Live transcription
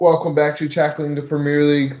Welcome back to Tackling the Premier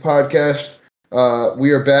League podcast. We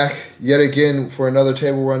are back yet again for another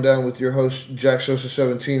table rundown with your host, Jack Sosa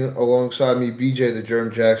 17, alongside me, BJ the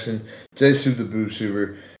Germ Jackson, J-Sue the Boo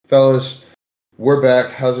Super. Fellas, we're back.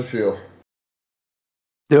 How's it feel?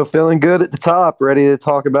 Still feeling good at the top, ready to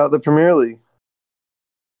talk about the Premier League.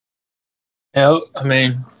 Yeah,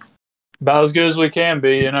 about as good as we can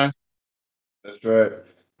be, That's right.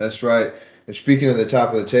 That's right. And speaking of the top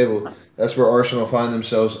of the table, that's where Arsenal find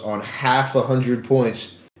themselves on half 100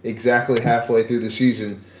 points, exactly halfway through the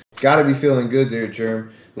season. Got to be feeling good there,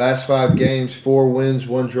 Germ. Last 5 games, 4 wins,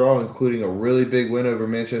 1 draw, including a really big win over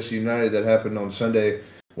Manchester United that happened on Sunday.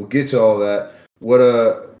 We'll get to all that. What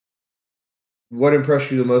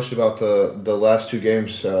impressed you the most about the last 2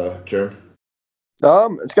 games, Germ?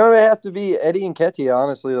 It's going to have to be Eddie Nketiah,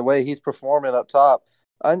 honestly, the way he's performing up top.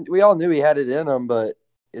 We all knew he had it in him, but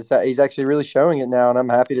he's actually really showing it now, and I'm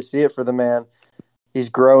happy to see it for the man. He's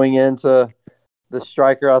growing into the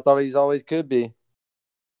striker I thought he's always could be.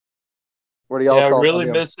 What are y'all thoughts really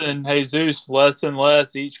on him? missing Jesus less and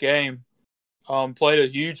less each game. Played a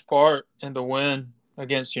huge part in the win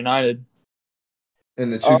against United.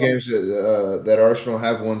 And the 2 games that Arsenal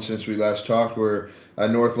have won since we last talked were a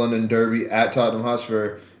North London derby at Tottenham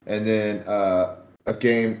Hotspur, and then a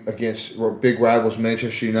game against big rivals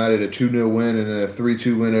Manchester United, a 2-0 win, and then a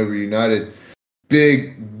 3-2 win over United.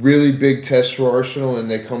 Really big test for Arsenal, and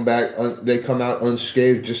they come out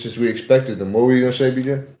unscathed just as we expected them. What were you going to say,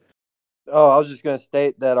 BJ? Oh, I was just going to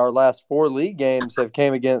state that our last 4 league games have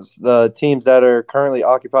came against the teams that are currently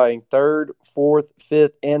occupying 3rd, 4th,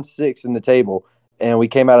 5th, and 6th in the table. And we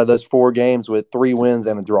came out of those 4 games with 3 wins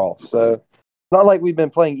and a draw. So it's not like we've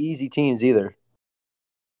been playing easy teams either.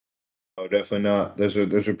 Oh, definitely not. Those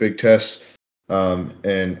are big tests,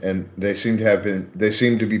 and they seem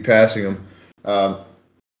to be passing them.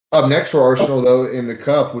 Up next for Arsenal, though, in the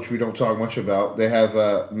Cup, which we don't talk much about, they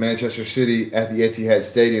have Manchester City at the Etihad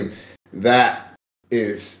Stadium. That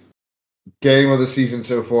is game of the season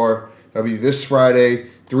so far. That'll be this Friday,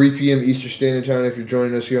 3 p.m. Eastern Standard Time. If you're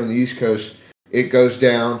joining us here on the East Coast, it goes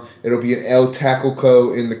down. It'll be an El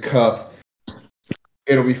Tackle in the Cup.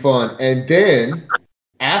 It'll be fun. And then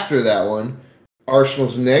after that one,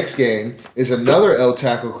 Arsenal's next game is another El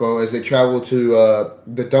Tackle as they travel to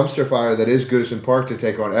the dumpster fire that is Goodison Park to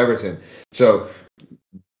take on Everton. So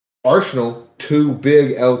Arsenal, 2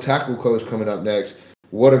 big El Tackles coming up next.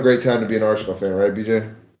 What a great time to be an Arsenal fan, right,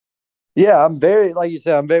 BJ? Yeah, I'm very, like you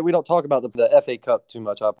said, we don't talk about the FA Cup too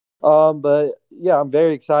much. But yeah, I'm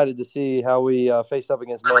very excited to see how we face up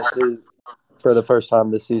against Man City for the first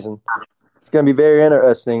time this season. It's going to be very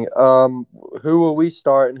interesting. Who will we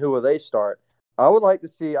start and who will they start? I would like to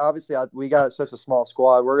see, obviously, we got such a small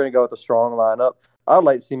squad. We're going to go with a strong lineup. I would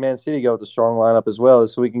like to see Man City go with a strong lineup as well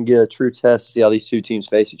so we can get a true test to see how these 2 teams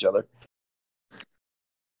face each other.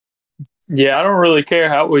 Yeah, I don't really care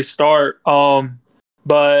how we start.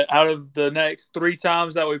 But out of the next 3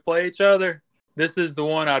 times that we play each other, this is the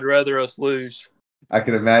one I'd rather us lose. I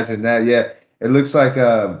can imagine that. Yeah, it looks like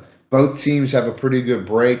both teams have a pretty good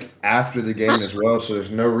break after the game as well. So there's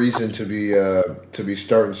no reason to be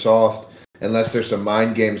starting soft unless there's some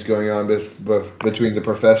mind games going on between the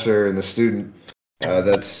professor and the student.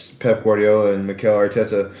 That's Pep Guardiola and Mikel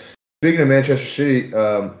Arteta. Speaking of Manchester City,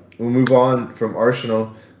 we'll move on from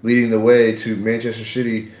Arsenal leading the way to Manchester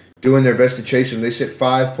City doing their best to chase them. They sit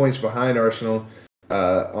 5 points behind Arsenal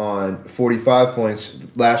on 45 points.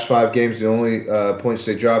 Last 5 games, the only points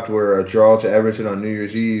they dropped were a draw to Everton on New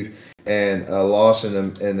Year's Eve and a loss in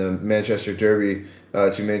the Manchester Derby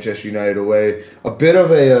to Manchester United away. A bit of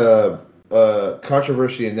a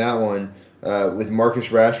controversy in that one with Marcus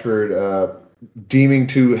Rashford deeming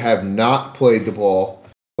to have not played the ball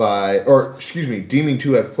deeming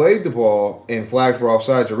to have played the ball and flagged for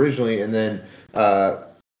offsides originally, and then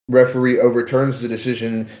referee overturns the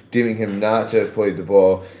decision, deeming him not to have played the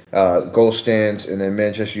ball. Goal stands, and then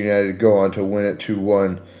Manchester United go on to win it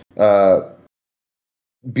 2-1.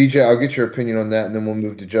 BJ, I'll get your opinion on that, and then we'll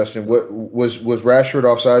move to Justin. What was Rashford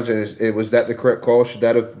offsides? And was that the correct call? Should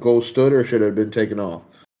that have goal stood, or should it have been taken off?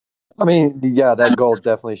 I mean, yeah, that goal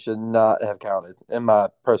definitely should not have counted, in my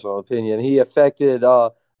personal opinion. He affected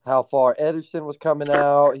how far Ederson was coming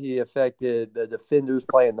out. He affected the defenders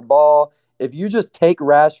playing the ball. If you just take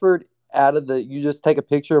Rashford you just take a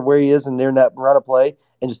picture of where he is and they're in that run of play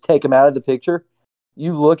and just take him out of the picture,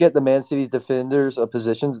 you look at the Man City's defenders'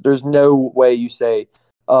 positions, there's no way you say,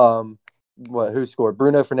 who scored?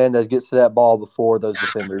 Bruno Fernandes gets to that ball before those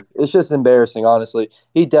defenders. It's just embarrassing, honestly.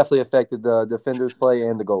 He definitely affected the defenders' play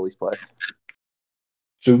and the goalie's play.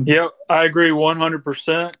 Yep, I agree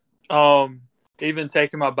 100%. Even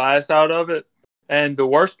taking my bias out of it, And the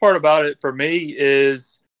worst part about it for me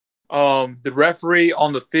is the referee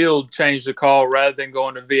on the field changed the call rather than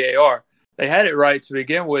going to VAR. They had it right to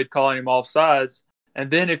begin with, calling him offsides.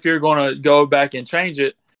 And then if you're going to go back and change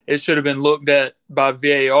it, it should have been looked at by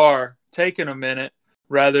VAR, taking a minute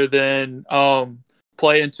rather than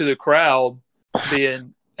playing to the crowd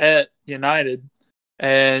being at United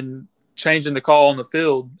and changing the call on the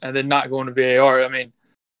field and then not going to VAR. I mean,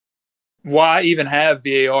 why even have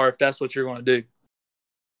VAR if that's what you're going to do?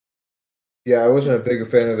 Yeah, I wasn't a bigger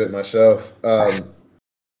fan of it myself.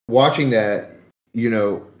 Watching that,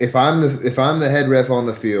 if I'm the head ref on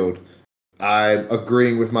the field, I'm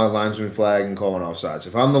agreeing with my linesman flag and calling offsides.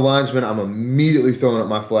 If I'm the linesman, I'm immediately throwing up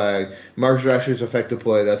my flag. Marcus Rashford's effective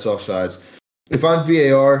play, that's offsides. If I'm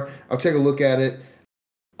VAR, I'll take a look at it.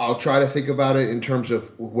 I'll try to think about it in terms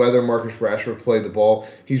of whether Marcus Rashford played the ball.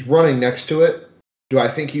 He's running next to it. Do I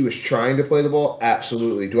think he was trying to play the ball?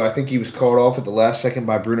 Absolutely. Do I think he was called off at the last second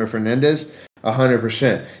by Bruno Fernandes?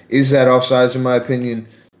 100%. Is that offsides in my opinion?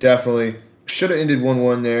 Definitely. Should have ended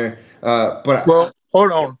 1-1 there. Well,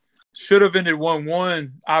 hold on. Should have ended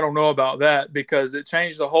 1-1. I don't know about that because it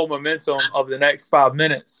changed the whole momentum of the next 5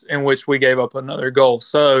 minutes in which we gave up another goal.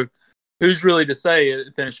 So who's really to say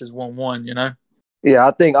it finishes 1-1, Yeah,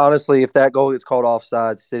 I think, honestly, if that goal gets called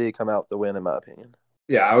offside, City come out with the win, in my opinion.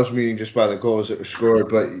 Yeah, I was meaning just by the goals that were scored,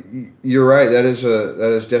 but you're right. That is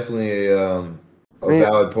definitely a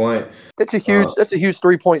valid point. That's a huge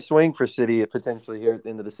 3-point swing for City potentially here at the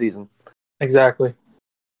end of the season. Exactly.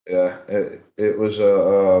 Yeah, it was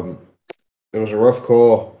a rough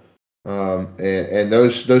call, and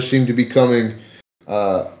those seem to be coming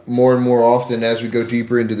more and more often as we go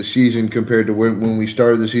deeper into the season compared to when we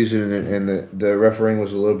started the season, and the refereeing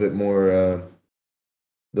was a little bit more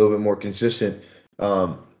consistent.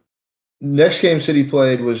 Next game City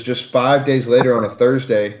played was just 5 days later on a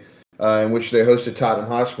Thursday, in which they hosted Tottenham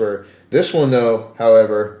Hotspur. This one, though,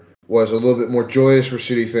 however, was a little bit more joyous for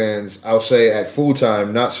City fans. I'll say at full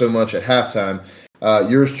time, not so much at halftime.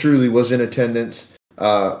 Yours truly was in attendance.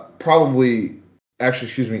 Easily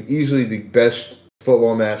the best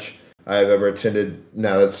football match I've ever attended.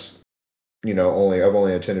 Now that's I've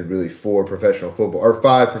only attended really 5 professional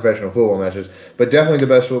football matches, but definitely the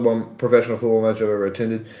best professional football match I've ever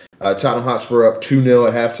attended. Tottenham Hotspur up 2-0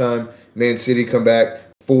 at halftime. Man City come back,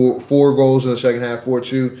 four goals in the second half,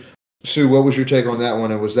 4-2. Sue, what was your take on that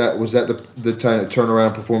one? And was that the kind of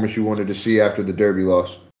turnaround performance you wanted to see after the Derby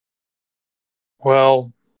loss?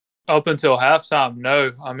 Well, up until halftime,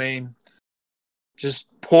 no. I mean, just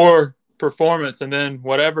poor performance, and then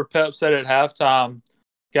whatever Pep said at halftime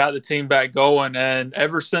got the team back going, and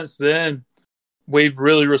ever since then, we've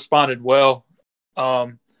really responded well.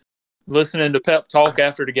 Listening to Pep talk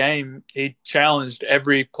after the game, he challenged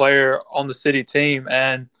every player on the City team,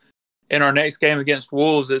 and in our next game against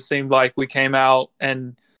Wolves, it seemed like we came out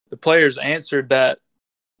and the players answered that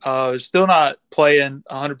still not playing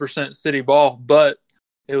 100% City ball, but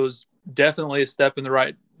it was definitely a step in the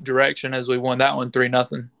right direction as we won that one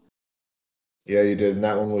 3-0. Yeah, you did. And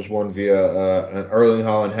that one was won via an Erling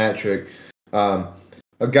Haaland hat trick. A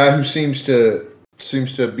guy who seems to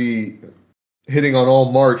be hitting on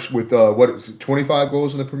all marks with 25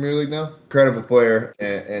 goals in the Premier League now. Incredible player,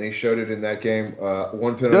 and he showed it in that game.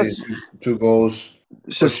 1 penalty, 2 goals.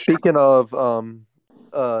 So speaking of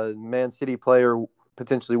Man City player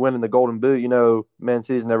potentially winning the Golden Boot, Man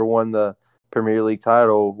City's never won the Premier League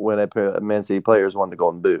title when a Man City player has won the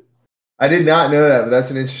Golden Boot. I did not know that, but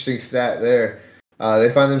that's an interesting stat there.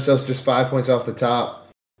 They find themselves just 5 points off the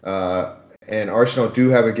top, and Arsenal do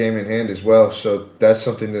have a game in hand as well, so that's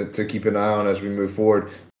something to keep an eye on as we move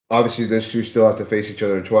forward. Obviously, those two still have to face each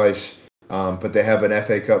other twice, but they have an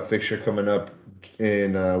FA Cup fixture coming up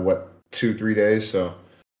in, 2-3 days, so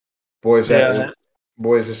boy, is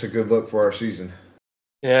this a good look for our season.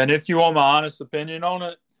 Yeah, and if you want my honest opinion on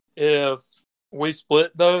it, if we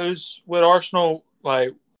split those with Arsenal,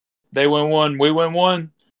 like they win one, we win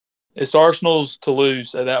one, it's Arsenal's to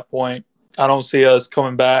lose at that point. I don't see us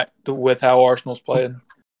coming back with how Arsenal's playing.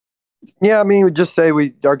 Yeah, I mean, we just say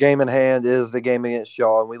our game in hand is the game against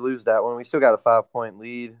Shaw, and we lose that one. We still got a 5-point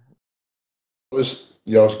lead. What was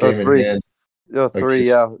y'all's game in hand? 3,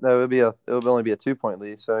 yeah. No, it would only be a 2-point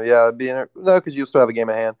lead. So yeah, it'd be because you'll still have a game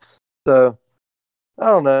in hand. So I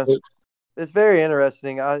don't know. It's very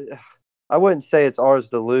interesting. I wouldn't say it's ours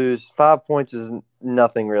to lose. 5 points is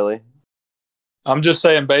nothing really. I'm just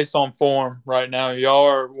saying, based on form right now, y'all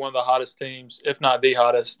are one of the hottest teams, if not the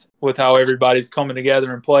hottest, with how everybody's coming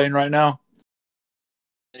together and playing right now.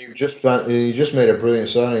 You just made a brilliant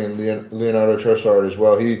signing in Leonardo Trossard as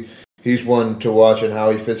well. He's one to watch and how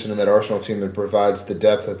he fits into that Arsenal team and provides the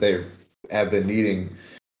depth that they have been needing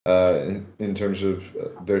in terms of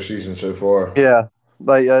their season so far. Yeah,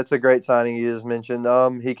 but yeah, it's a great signing you just mentioned.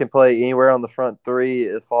 He can play anywhere on the front three,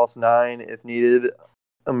 a false nine if needed.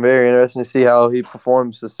 I'm very interested to see how he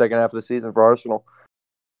performs the second half of the season for Arsenal.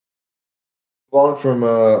 Falling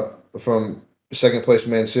from second place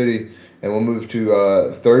Man City, and we'll move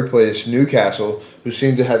to third place Newcastle, who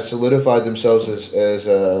seem to have solidified themselves as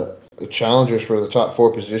challengers for the top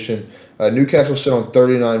four position. Newcastle sit on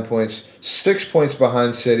 39 points, 6 points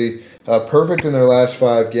behind City, perfect in their last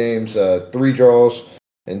 5 games, 3 draws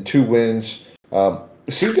and 2 wins.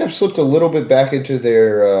 Seem to have slipped a little bit back into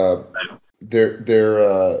their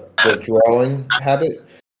drawing habit,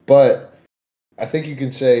 but I think you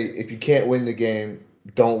can say if you can't win the game,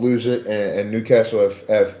 don't lose it. And Newcastle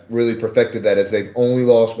have really perfected that, as they've only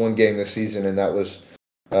lost 1 game this season, and that was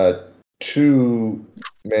to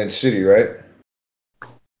Man City, right?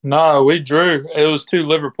 No, we drew. It was to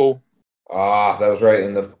Liverpool. Ah, that was right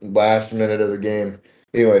in the last minute of the game.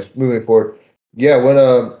 Anyways, moving forward. Yeah, what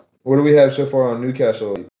do we have so far on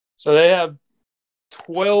Newcastle? So they have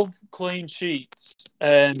 12 clean sheets,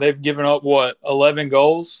 and they've given up, 11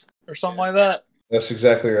 goals or something like that? That's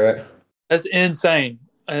exactly right. That's insane.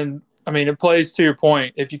 And, I mean, it plays to your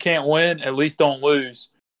point. If you can't win, at least don't lose.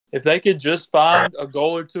 If they could just find a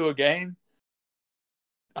goal or two a game,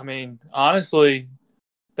 I mean, honestly,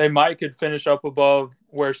 they might could finish up above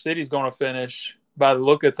where City's going to finish by the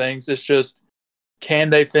look of things. It's just, can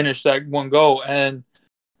they finish that one goal? And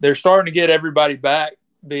they're starting to get everybody back,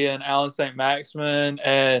 being Alan St. Maximin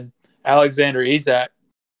and Alexander Isak.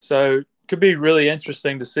 So it could be really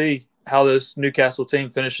interesting to see how this Newcastle team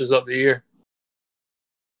finishes up the year.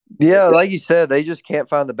 Yeah, like you said, they just can't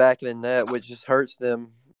find the back of the net, which just hurts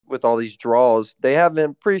them with all these draws.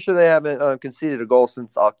 Pretty sure they haven't conceded a goal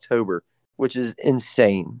since October, which is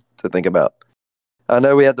insane to think about. I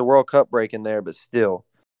know we had the World Cup break in there, but still,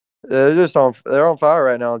 they're on fire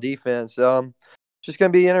right now on defense. Just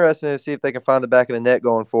going to be interesting to see if they can find the back of the net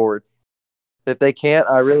going forward. If they can't,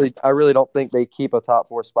 I really don't think they keep a top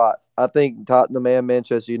 4 spot. I think Tottenham and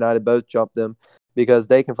Manchester United both jump them because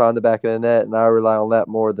they can find the back of the net, and I rely on that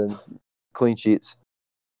more than clean sheets.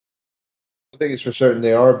 I think it's for certain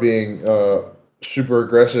they are being super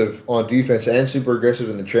aggressive on defense and super aggressive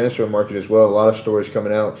in the transfer market as well. A lot of stories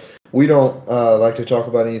coming out. We don't like to talk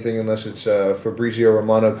about anything unless it's Fabrizio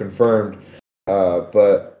Romano confirmed,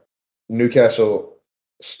 but Newcastle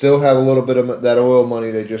still have a little bit of that oil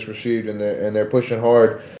money they just received, and they're pushing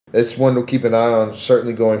hard. It's one to keep an eye on,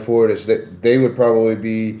 certainly going forward, is that they would probably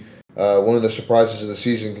be one of the surprises of the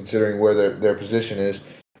season, considering where their position is.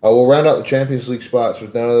 We'll round out the Champions League spots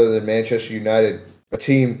with none other than Manchester United, a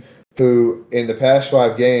team who, in the past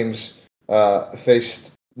 5 games,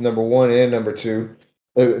 faced number 1 and number 2.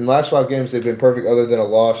 In the last 5 games, they've been perfect, other than a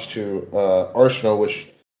loss to Arsenal,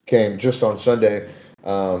 which came just on Sunday.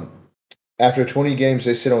 After 20 games,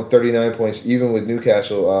 they sit on 39 points, even with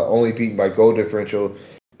Newcastle only beaten by goal differential,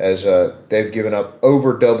 as they've given up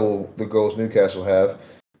over double the goals Newcastle have.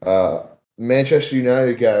 Manchester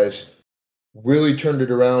United, guys, really turned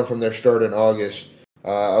it around from their start in August.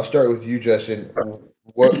 I'll start with you, Justin.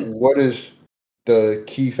 What is the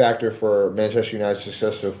key factor for Manchester United's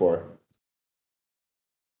success so far?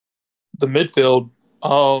 The midfield.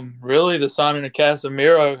 Really, the signing of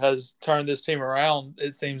Casemiro has turned this team around,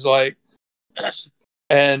 it seems like.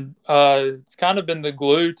 And it's kind of been the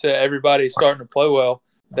glue to everybody starting to play well.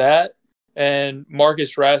 That and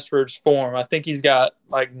Marcus Rashford's form. I think he's got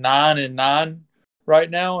like 9-9 right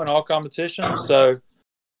now in all competitions. So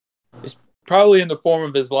he's probably in the form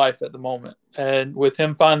of his life at the moment. And with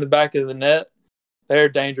him finding the back of the net, they're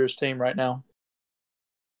a dangerous team right now.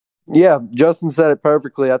 Yeah, Justin said it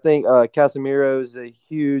perfectly. I think Casemiro is a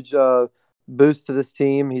huge boost to this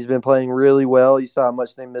team. He's been playing really well. You saw how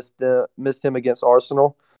much they missed him against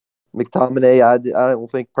Arsenal. McTominay, I don't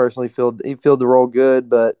think personally filled the role good,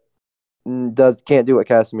 but can't do what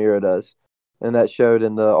Casemiro does, and that showed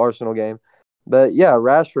in the Arsenal game. But yeah,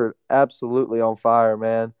 Rashford absolutely on fire,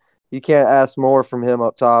 man. You can't ask more from him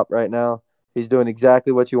up top right now. He's doing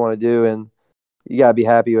exactly what you want to do, and you gotta be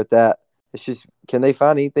happy with that. It's just, can they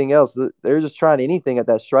find anything else? They're just trying anything at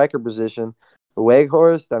that striker position.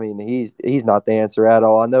 Weghorst, I mean, he's not the answer at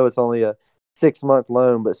all. I know it's only a 6-month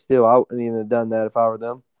loan, but still, I wouldn't even have done that if I were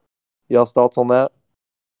them. Y'all's thoughts on that?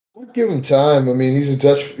 I'd give him time. I mean, he's a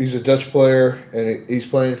Dutch player, and he's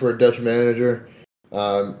playing for a Dutch manager,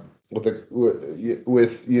 with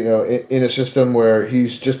in a system where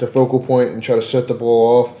he's just a focal point and try to set the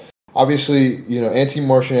ball off. Obviously, Anthony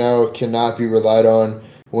Martial cannot be relied on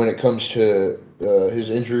when it comes to his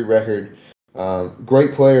injury record.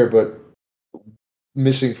 Great player, but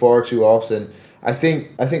missing far too often. I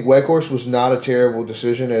think Weghorst was not a terrible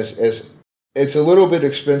decision as it's a little bit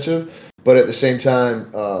expensive, but at the same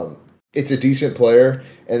time, it's a decent player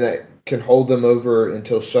and that can hold them over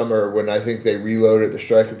until summer when I think they reload at the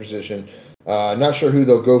striker position. Not sure who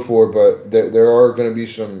they'll go for, but there are going to be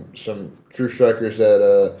some true strikers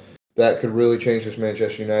that could really change this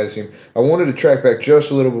Manchester United team. I wanted to track back just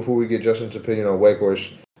a little before we get Justin's opinion on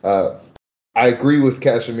Weghorst. I agree with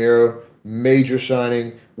Casemiro. Major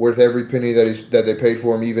signing, worth every penny that they paid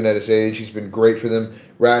for him, even at his age. He's been great for them.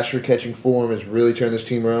 Rashford catching form has really turned this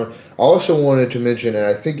team around. I also wanted to mention, and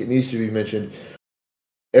I think it needs to be mentioned,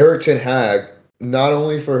 Erik ten Hag, not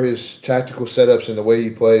only for his tactical setups and the way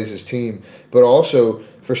he plays his team, but also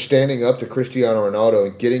for standing up to Cristiano Ronaldo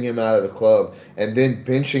and getting him out of the club, and then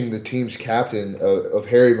benching the team's captain of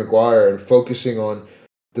Harry Maguire and focusing on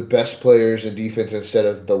the best players in defense instead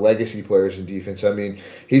of the legacy players in defense. I mean,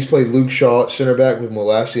 he's played Luke Shaw at center back with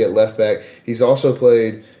Molassie at left back. He's also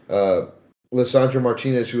played Lissandro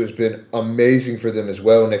Martinez, who has been amazing for them as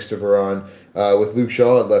well next to Varane, with Luke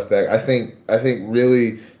Shaw at left back. I think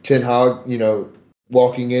really Ten Hag,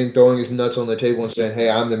 walking in, throwing his nuts on the table and saying, hey,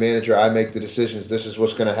 I'm the manager. I make the decisions. This is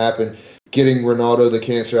what's going to happen. Getting Ronaldo the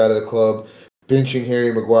cancer out of the club, benching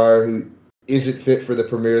Harry Maguire, who isn't fit for the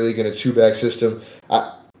Premier League in a two-back system.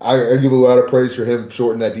 I give a lot of praise for him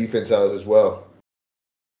sorting that defense out as well.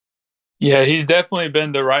 Yeah, he's definitely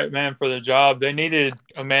been the right man for the job. They needed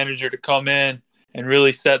a manager to come in and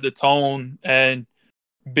really set the tone and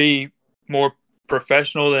be more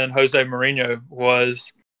professional than Jose Mourinho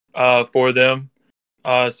was for them.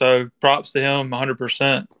 So props to him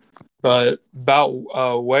 100%. But about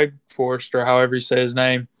Weghorst, or however you say his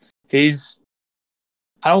name, I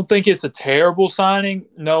don't think it's a terrible signing,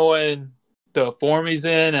 knowing the form he's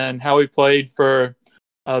in and how he played for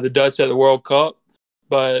the Dutch at the World Cup.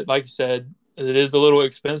 But like you said, it is a little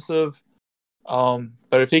expensive. But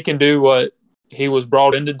if he can do what he was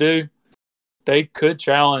brought in to do, they could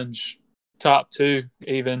challenge top two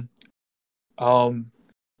even. I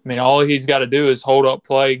mean, all he's got to do is hold up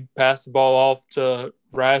play, pass the ball off to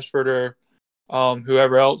Rashford or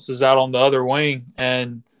whoever else is out on the other wing,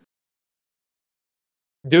 and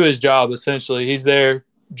do his job, essentially. He's there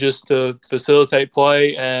just to facilitate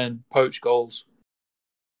play and poach goals.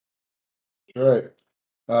 All right.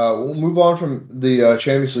 We'll move on from the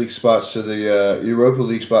Champions League spots to the Europa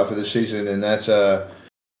League spot for this season, and that's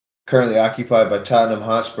currently occupied by Tottenham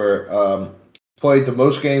Hotspur. Played the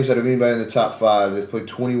most games out of anybody in the top five. They've played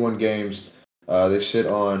 21 games. They sit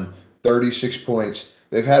on 36 points.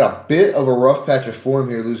 They've had a bit of a rough patch of form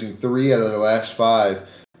here, losing 3 out of their last 5.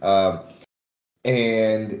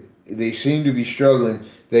 And they seem to be struggling.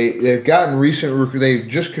 They've gotten they've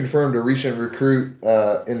just confirmed a recent recruit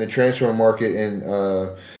in the transfer market in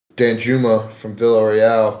Danjuma from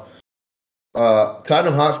Villarreal.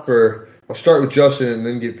 Tottenham Hotspur. I'll start with Justin and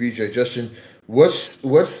then get BJ. Justin, what's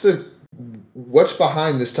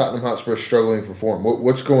behind this Tottenham Hotspur struggling for form?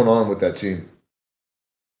 What's going on with that team?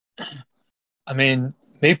 I mean,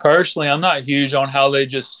 me personally, I'm not huge on how they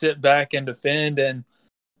just sit back and defend and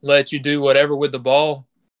let you do whatever with the ball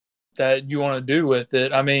that you want to do with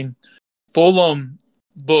it. I mean, Fulham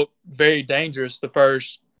looked very dangerous the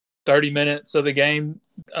first 30 minutes of the game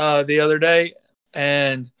the other day,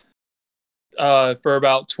 and for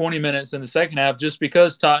about 20 minutes in the second half, just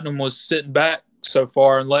because Tottenham was sitting back so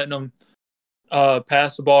far and letting them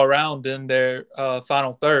pass the ball around in their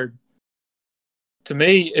final third. To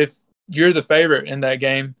me, if you're the favorite in that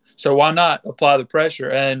game, so why not apply the pressure?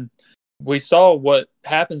 And we saw what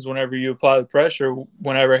happens whenever you apply the pressure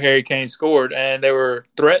whenever Harry Kane scored, and they were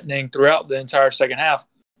threatening throughout the entire second half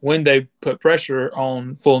when they put pressure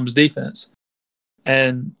on Fulham's defense.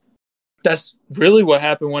 And that's really what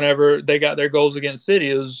happened whenever they got their goals against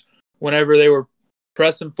City. It was whenever they were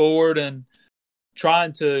pressing forward and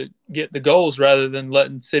trying to get the goals rather than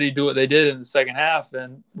letting City do what they did in the second half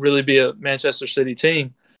and really be a Manchester City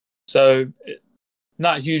team. So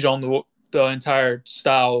not huge on the entire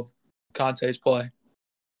style of Conte's play.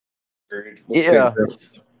 Yeah,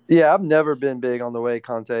 I've never been big on the way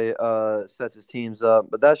Conte sets his teams up,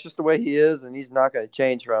 but that's just the way he is, and he's not going to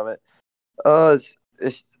change from it. Oh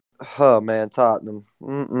man, Tottenham.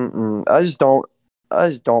 I just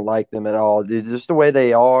don't like them at all, dude. Just the way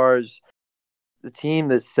they are, the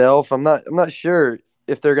team itself. I'm not sure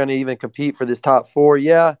if they're going to even compete for this top 4.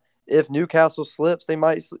 Yeah, if Newcastle slips, they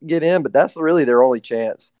might get in, but that's really their only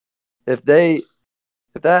chance. If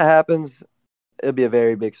that happens, it'll be a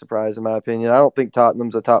very big surprise, in my opinion. I don't think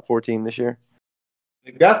Tottenham's a top 4 team this year.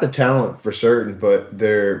 They've got the talent for certain, but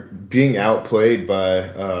they're being outplayed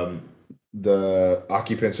by the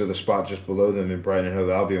occupants of the spot just below them in Brighton and Hove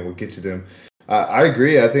Albion. We'll get to them. I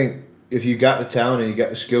agree. I think if you got the talent and you got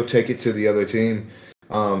the skill, take it to the other team.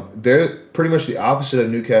 They're pretty much the opposite of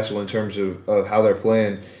Newcastle in terms of how they're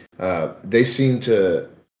playing. They seem to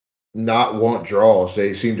not want draws.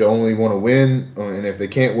 They seem to only want to win, and if they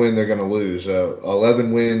can't win, they're going to lose.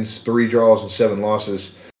 11 wins, 3 draws, and 7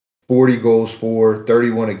 losses, 40 goals for,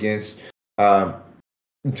 31 against. To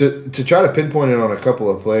try to pinpoint it on a couple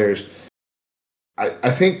of players,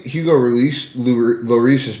 I think Hugo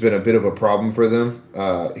Lloris has been a bit of a problem for them.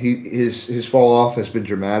 His fall off has been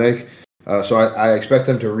dramatic. So I expect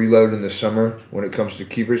them to reload in the summer when it comes to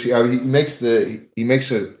keepers. He makes a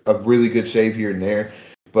really good save here and there,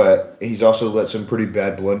 but he's also let some pretty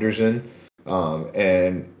bad blunders in.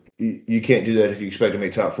 And you can't do that if you expect to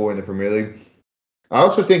make top 4 in the Premier League. I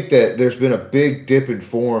also think that there's been a big dip in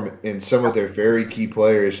form in some of their very key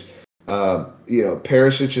players.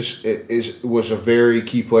 Perisic was a very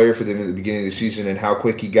key player for them at the beginning of the season, and how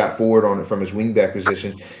quick he got forward on it from his wingback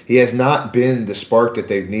position. He has not been the spark that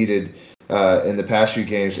they've needed in the past few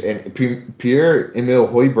games. And Pierre-Emile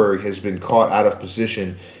Højbjerg has been caught out of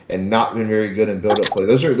position and not been very good in build-up play.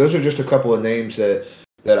 Those are just a couple of names that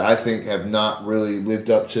I think have not really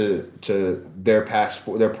lived up to their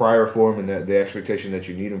prior form and the expectation that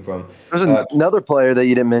you need them from. There's another player that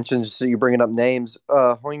you didn't mention, so you're bringing up names.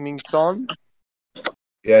 Heung-min Son.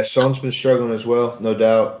 Yeah, Son's been struggling as well, no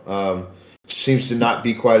doubt. Seems to not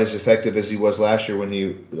be quite as effective as he was last year when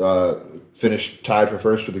he finished tied for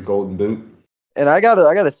first with the Golden Boot. And I got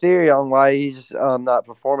a theory on why he's not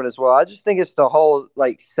performing as well. I just think it's the whole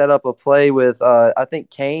setup of play with I think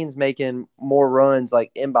Kane's making more runs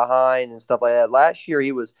in behind and stuff like that. Last year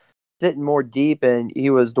he was sitting more deep and he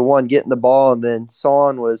was the one getting the ball, and then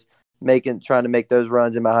Son was trying to make those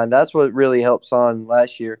runs in behind. That's what really helped Son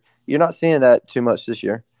last year. You're not seeing that too much this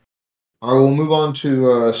year. All right, we'll move on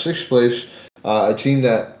to sixth place, a team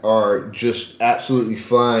that are just absolutely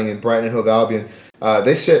flying in Brighton and Hove Albion.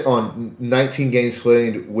 They sit on 19 games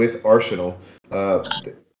played with Arsenal.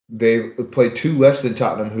 They've played 2 less than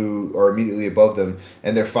Tottenham, who are immediately above them,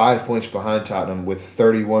 and they're 5 points behind Tottenham with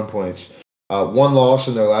 31 points. 1 loss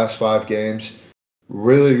in their last 5 games.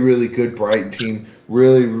 Really, really good Brighton team.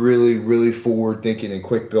 Really, really, really forward-thinking and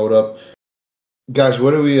quick build-up. Guys,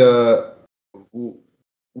 what do we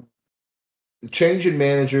change in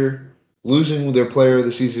manager, losing their player of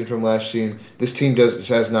the season from last season. This team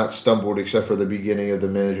has not stumbled except for the beginning of the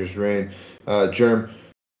manager's reign. Germ,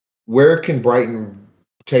 where can Brighton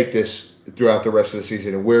take this throughout the rest of the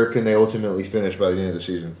season, and where can they ultimately finish by the end of the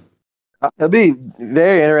season? It'll be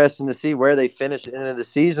very interesting to see where they finish at the end of the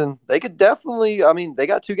season. They could definitely, they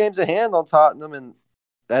got 2 games in hand on Tottenham, and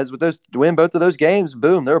as with those win both of those games,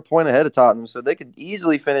 boom, they're a point ahead of Tottenham, so they could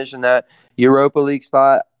easily finish in that Europa League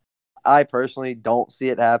spot. I personally don't see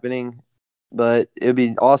it happening, but it'd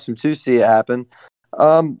be awesome to see it happen.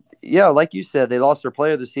 Yeah, like you said, they lost their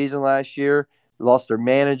player of the season last year, lost their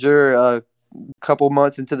manager a couple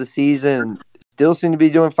months into the season, and still seem to be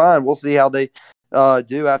doing fine. We'll see how they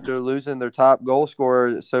do after losing their top goal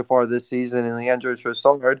scorer so far this season in Leandro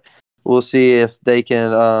Trossard. We'll see if they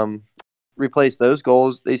can replace those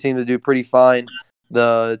goals. They seem to do pretty fine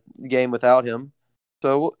the game without him.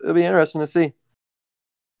 So it'll be interesting to see.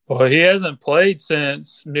 Well, he hasn't played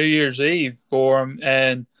since New Year's Eve for them,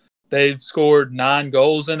 and they've scored 9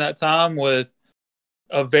 goals in that time with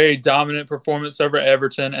a very dominant performance over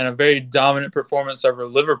Everton and a very dominant performance over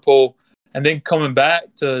Liverpool, and then coming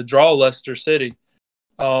back to draw Leicester City.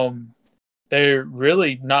 They're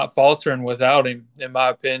really not faltering without him, in my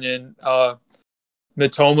opinion.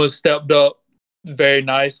 Mitoma stepped up very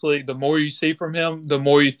nicely. The more you see from him, the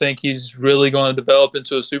more you think he's really going to develop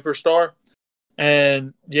into a superstar.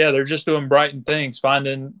 And yeah, they're just doing Brighton things,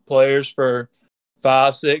 finding players for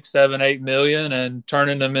 5, 6, 7, 8 million and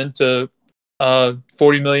turning them into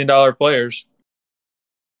 $40 million players.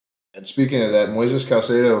 And speaking of that, Moises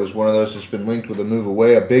Caicedo is one of those that's been linked with a move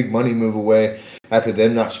away, a big money move away after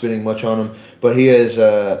them not spending much on him. But he has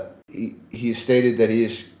he stated that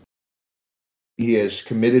he has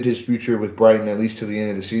committed his future with Brighton at least to the end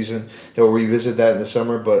of the season. He'll revisit that in the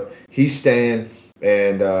summer, but he's staying.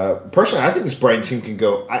 And personally, I think this Brighton team can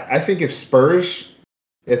go. I think if Spurs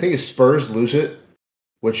lose it,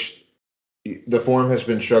 which the form has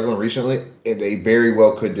been struggling recently, and they very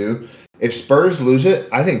well could do. If Spurs lose it,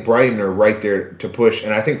 I think Brighton are right there to push,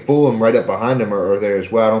 and I think Fulham right up behind them are there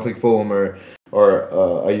as well. I don't think Fulham are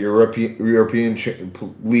a European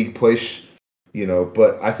league place,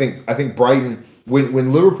 but I think Brighton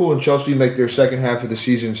when Liverpool and Chelsea make their second half of the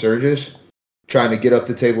season surges, trying to get up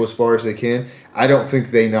the table as far as they can. I don't think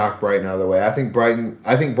they knock Brighton out of the way. I think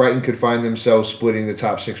Brighton could find themselves splitting the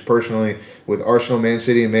top six personally, with Arsenal, Man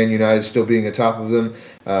City, and Man United still being atop of them,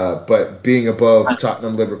 but being above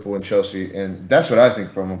Tottenham, Liverpool, and Chelsea. And that's what I think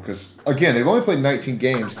from them, because again, they've only played 19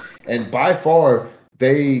 games, and by far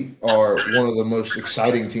they are one of the most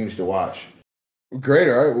exciting teams to watch. Great.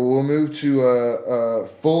 All right. Well, we'll move to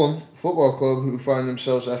Fulham Football Club, who find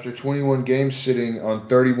themselves after 21 games sitting on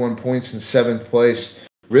 31 points in seventh place.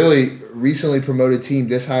 Really, recently promoted team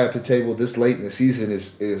this high up the table this late in the season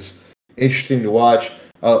is interesting to watch.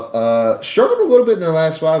 Struggled a little bit in their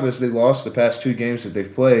last five as they lost the past two games that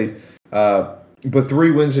they've played, but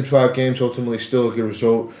 3 wins in 5 games, ultimately still a good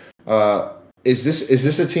result. Is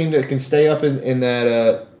this a team that can stay up in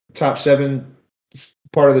that top 7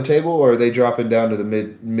 part of the table, or are they dropping down to the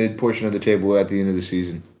mid portion of the table at the end of the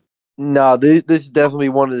season? No, this is definitely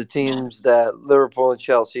one of the teams that Liverpool and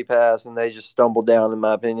Chelsea pass, and they just stumble down, in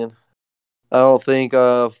my opinion. I don't think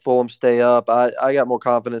Fulham stay up. I got more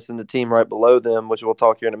confidence in the team right below them, which we'll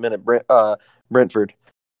talk here in a minute, Brentford.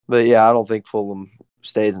 But yeah, I don't think Fulham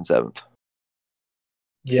stays in 7th.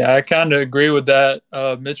 Yeah, I kind of agree with that.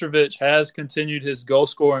 Mitrovic has continued his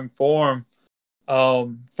goal-scoring form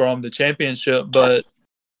from the championship, but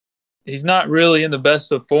he's not really in the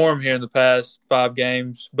best of form here in the past 5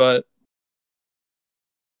 games. But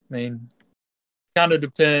I mean, kind of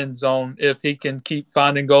depends on if he can keep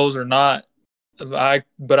finding goals or not.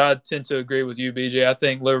 But I tend to agree with you, BJ. I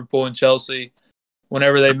think Liverpool and Chelsea,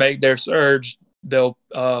 whenever they make their surge, they'll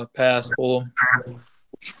pass Fulham.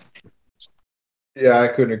 Yeah, I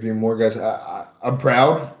couldn't agree more, guys. I'm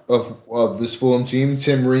proud of this Fulham team.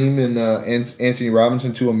 Tim Ream and Anthony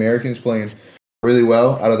Robinson, 2 Americans, playing really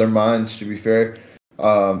well, out of their minds, to be fair.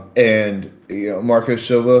 And Marco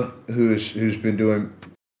Silva, who's been doing,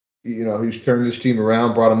 who's turned this team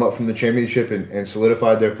around, brought them up from the championship and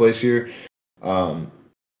solidified their place here.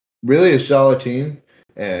 Really a solid team,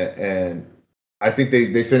 and I think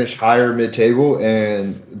they finished higher mid-table,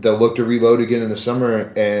 and they'll look to reload again in the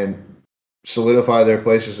summer and solidify their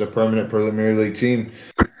place as a permanent Premier League team.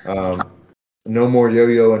 No more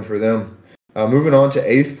yo-yoing for them. Moving on to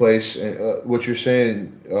 8th place, what you're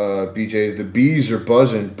saying, BJ, the Bees are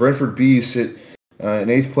buzzing. Brentford Bees sit in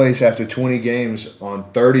 8th place after 20 games on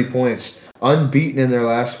 30 points, unbeaten in their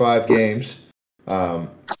last 5 games.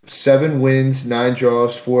 7 wins, 9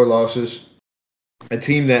 draws, 4 losses. A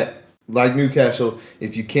team that, like Newcastle,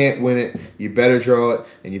 if you can't win it, you better draw it,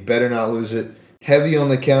 and you better not lose it. Heavy on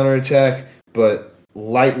the counterattack, but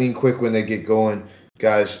lightning quick when they get going.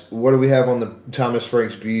 Guys, what do we have on the Thomas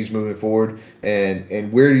Frank's Bees moving forward,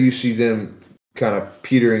 and where do you see them kind of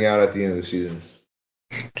petering out at the end of the season?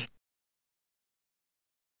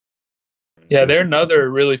 Yeah, they're another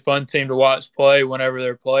really fun team to watch play whenever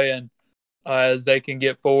they're playing, as they can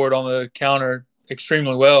get forward on the counter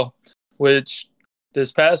extremely well, which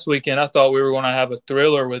this past weekend I thought we were going to have a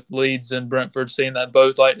thriller with Leeds and Brentford, seeing that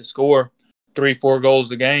both like to score 3-4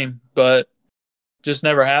 goals a game, but just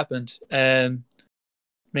never happened. And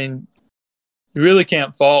I mean, you really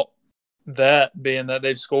can't fault that, being that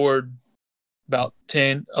they've scored about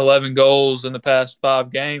 10, 11 goals in the past 5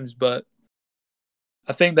 games, but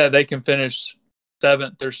I think that they can finish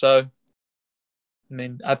 7th or so. I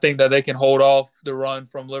mean, I think that they can hold off the run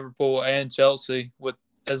from Liverpool and Chelsea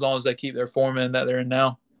as long as they keep their form in that they're in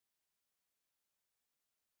now.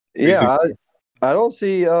 Yeah, I don't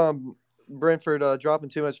see Brentford dropping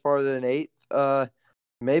too much farther than 8th.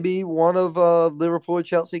 Maybe one of Liverpool or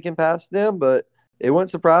Chelsea can pass them, but it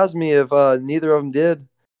wouldn't surprise me if neither of them did.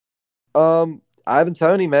 Ivan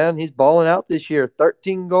Toney, man, he's balling out this year.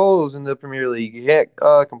 13 goals in the Premier League. You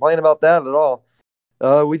can't complain about that at all.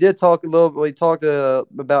 We did talk a little. We talked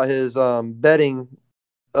about his betting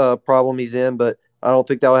problem he's in, but I don't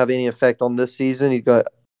think that will have any effect on this season. He's going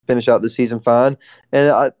to finish out the season fine,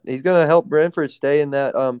 and he's going to help Brentford stay in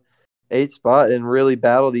that 8th spot and really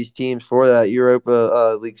battle these teams for that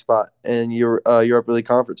Europa League spot and Europa League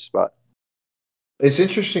Conference spot. It's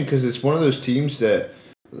interesting because it's one of those teams that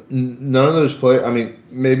none of those players, I mean,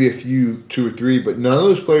 maybe a few, 2 or 3, but none of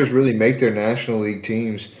those players really make their National League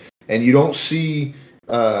teams. And you don't see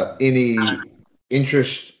any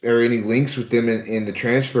interest or any links with them in the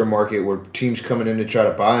transfer market where teams coming in to try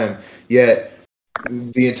to buy them. Yet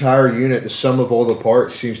the entire unit, the sum of all the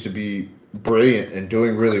parts, seems to be brilliant and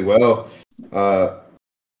doing really well.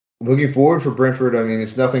 Looking forward for Brentford, I mean,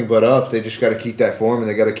 it's nothing but up. They just got to keep that form, and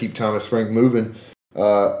they got to keep Thomas Frank moving.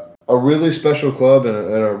 A really special club and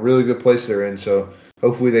a really good place they're in, so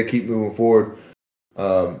hopefully they keep moving forward.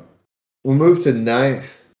 We'll move to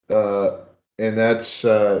 9th, and that's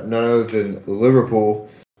none other than Liverpool.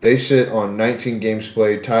 They sit on 19 games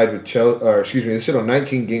played, tied with Chelsea. They sit on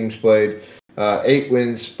 19 games played, 8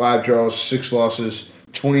 wins, 5 draws, 6 losses,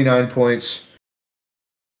 29 points.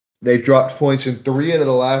 They've dropped points in 3 out of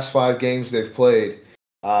the last 5 games they've played.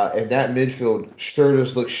 And that midfield sure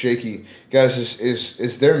does look shaky, guys.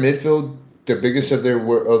 Is their midfield the biggest of their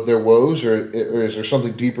woes, or is there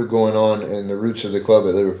something deeper going on in the roots of the club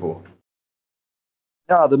at Liverpool?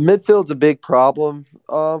 Yeah, the midfield's a big problem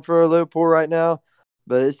for Liverpool right now,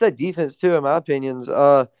 but it's that defense too, in my opinions.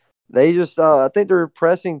 They just I think they're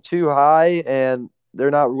pressing too high, and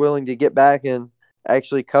they're not willing to get back and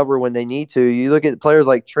actually cover when they need to. You look at players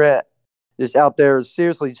like Trent, just out there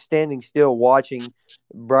seriously standing still, watching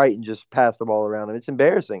Brighton just pass the ball around him. It's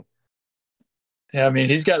embarrassing. Yeah, I mean,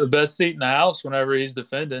 he's got the best seat in the house whenever he's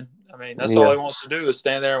defending. I mean, that's Yeah. all he wants to do is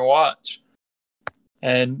stand there and watch.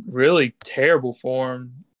 And really terrible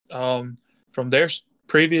form. From their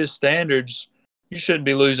previous standards, you shouldn't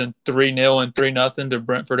be losing 3-0 and 3-0 to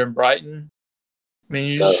Brentford and Brighton. I mean,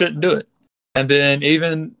 you just shouldn't do it. And then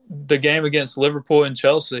even the game against Liverpool and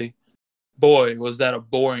Chelsea, boy, was that a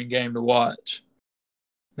boring game to watch.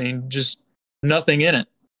 I mean, just nothing in it.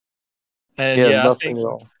 And Yeah, I nothing think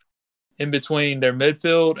at all. in between their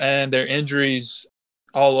midfield and their injuries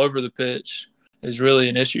all over the pitch is really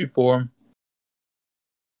an issue for them.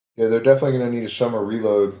 Yeah, they're definitely going to need a summer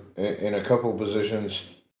reload in a couple of positions.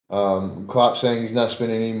 Klopp saying he's not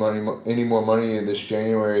spending any more money in this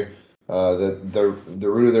January. That the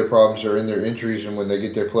root of their problems are in their injuries, and when they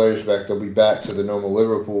get their players back, they'll be back to the normal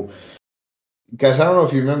Liverpool. Guys, I don't know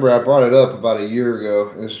if you remember, I brought it up about a year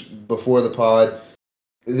ago. It was before the pod.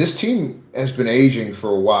 This team has been aging for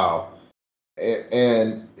a while,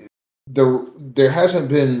 and there hasn't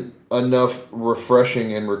been enough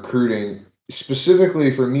refreshing and recruiting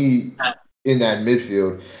specifically for me in that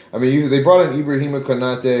midfield. I mean, they brought in Ibrahima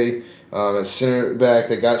Konate at center back.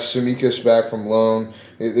 They got Tsimikas back from loan.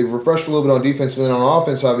 They refreshed a little bit on defense, and then on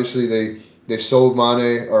offense, obviously they sold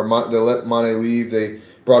Mane, they let Mane leave. They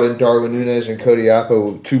brought in Darwin Núñez and Cody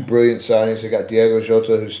Appo, 2 brilliant signings. They got Diego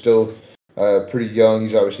Jota, who's still pretty young.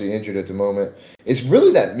 He's obviously injured at the moment. It's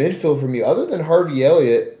really that midfield for me, other than Harvey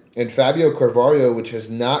Elliott and Fabio Carvalho, which has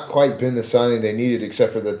not quite been the signing they needed,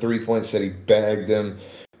 except for the 3 points that he bagged them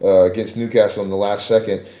against Newcastle in the last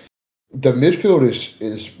second. The midfield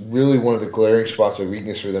is really one of the glaring spots of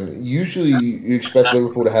weakness for them. Usually, you expect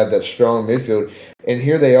Liverpool to have that strong midfield, and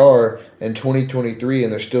here they are in 2023,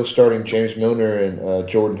 and they're still starting James Milner and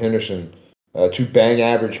Jordan Henderson, 2 bang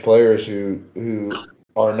average players who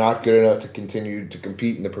are not good enough to continue to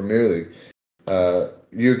compete in the Premier League.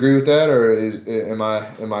 You agree with that, or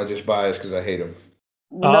am I just biased because I hate him?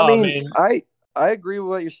 I agree with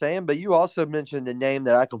what you're saying, but you also mentioned a name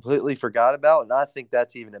that I completely forgot about, and I think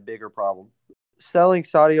that's even a bigger problem. Selling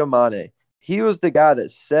Sadio Mane. He was the guy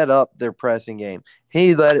that set up their pressing game.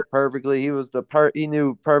 He led it perfectly. He was he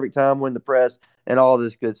knew perfect time when to press and all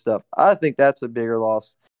this good stuff. I think that's a bigger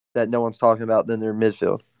loss that no one's talking about than their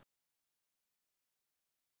midfield.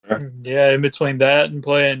 Yeah, in between that and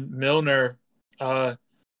playing Milner at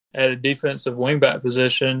a defensive wingback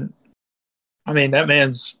position, I mean, that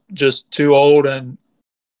man's just too old and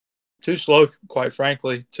too slow, quite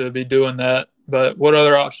frankly, to be doing that. But what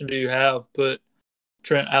other option do you have? Put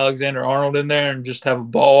Trent Alexander-Arnold in there and just have a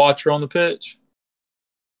ball watcher on the pitch?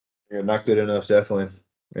 Yeah, not good enough, definitely.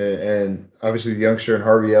 And obviously, the youngster and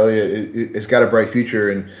Harvey Elliott has got a bright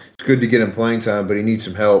future, and it's good to get him playing time, but he needs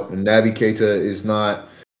some help. And Naby Keita is not.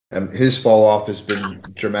 His fall off has been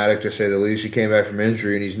dramatic, to say the least. He came back from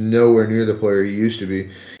injury, and he's nowhere near the player he used to be.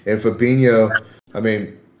 And Fabinho, I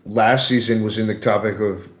mean, last season was in the topic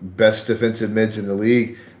of best defensive mids in the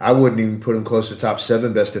league. I wouldn't even put him close to top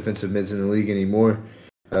 7 best defensive mids in the league anymore.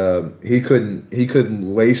 He couldn't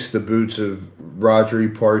lace the boots of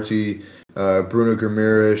Rodri, Partey, Bruno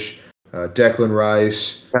Guimaraes, Declan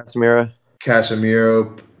Rice,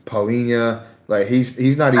 Casemiro, Paulinho. Like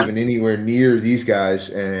he's not even anywhere near these guys,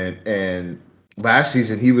 and last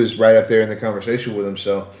season he was right up there in the conversation with them.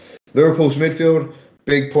 So Liverpool's midfield,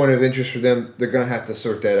 big point of interest for them. They're gonna have to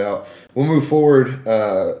sort that out. We'll move forward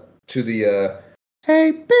to the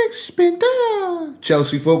hey big spender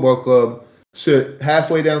Chelsea Football Club. Sit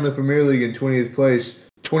halfway down the Premier League in 20th place,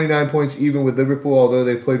 29 points even with Liverpool, although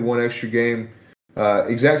they've played 1 extra game.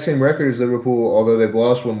 Exact same record as Liverpool, although they've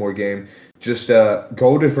lost 1 more game. Just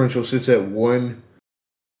goal differential sits at 1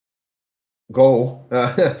 goal.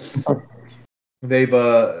 They've 3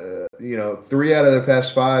 out of their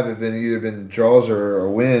past 5 have been either been draws or a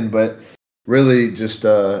win, but really just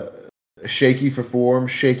shaky for form,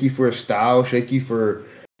 shaky for a style, shaky for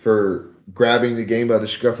grabbing the game by the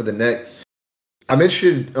scruff of the neck. I'm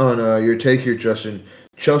interested on your take here, Justin.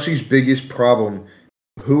 Chelsea's biggest problem,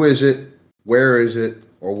 who is it, where is it,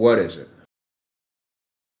 or what is it?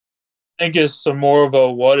 I think it's some more of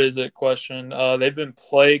a what is it question. They've been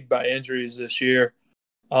plagued by injuries this year.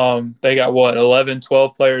 They got 11,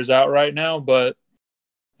 12 players out right now, but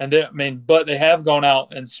they have gone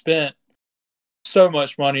out and spent so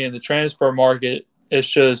much money in the transfer market. It's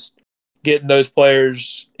just getting those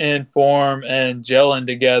players in form and gelling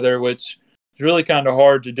together, which is really kind of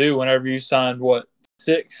hard to do whenever you signed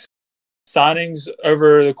 6 signings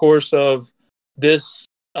over the course of this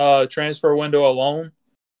transfer window alone.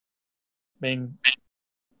 I mean,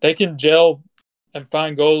 they can gel and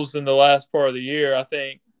find goals in the last part of the year. I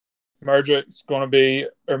think Murdoch's going to be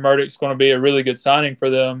a really good signing for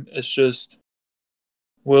them. It's just,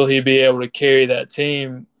 will he be able to carry that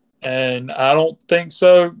team? And I don't think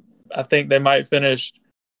so. I think they might finish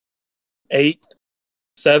 8th,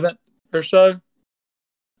 7th or so.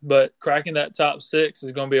 But cracking that top 6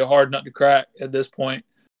 is going to be a hard nut to crack at this point.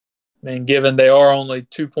 I mean, given they are only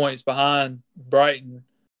 2 points behind Brighton,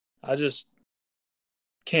 I just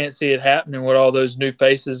can't see it happening with all those new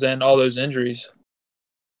faces and all those injuries.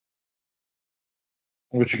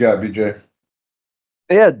 What you got, BJ?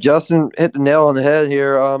 Yeah, Justin hit the nail on the head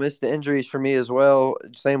here. It's the injuries for me as well.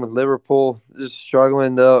 Same with Liverpool, just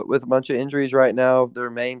struggling with a bunch of injuries right now. Their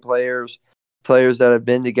main players that have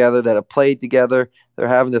been together, that have played together, they're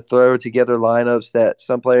having to throw together lineups that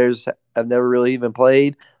some players have never really even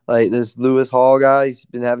played. Like this Lewis Hall guy, he's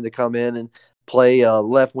been having to come in and play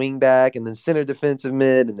left wing back and then center defensive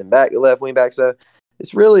mid and then back to left wing back. So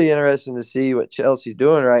it's really interesting to see what Chelsea's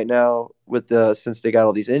doing right now since they got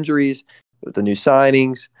all these injuries, with the new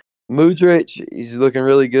signings. Mudryk, he's looking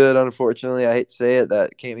really good, unfortunately. I hate to say it.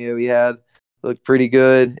 That cameo he had looked pretty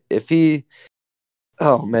good. If Chelsea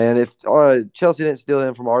didn't steal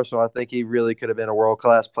him from Arsenal, I think he really could have been a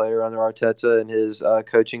world-class player under Arteta and his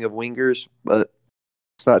coaching of wingers. But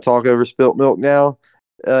let's not talk over spilt milk now.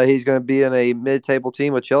 He's going to be in a mid-table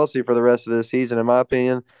team with Chelsea for the rest of the season, in my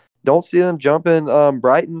opinion. Don't see them jumping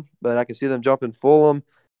Brighton, but I can see them jumping Fulham.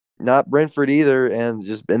 Not Brentford either, and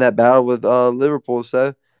just in that battle with Liverpool.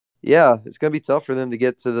 So, yeah, it's going to be tough for them to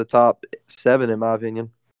get to the top 7, in my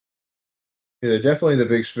opinion. Yeah, they're definitely the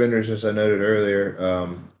big spenders, as I noted earlier,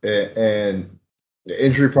 and the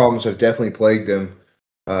injury problems have definitely plagued them.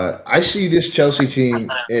 I see this Chelsea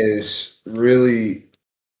team as really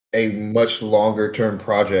a much longer term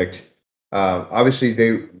project. Obviously,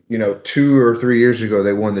 2 or 3 years ago,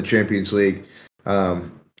 they won the Champions League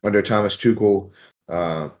under Thomas Tuchel.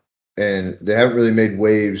 And they haven't really made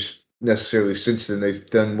waves necessarily since then. They've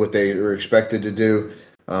done what they were expected to do.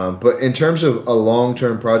 But in terms of a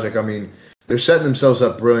long-term project, I mean, they're setting themselves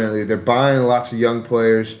up brilliantly. They're buying lots of young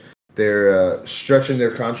players. They're stretching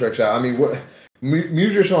their contracts out. I mean,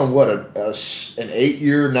 Mudryk's on an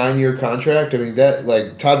 8-year, 9-year contract? I mean, that,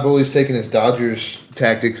 like, Todd Bowley's taking his Dodgers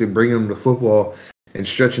tactics and bringing them to football and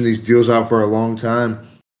stretching these deals out for a long time.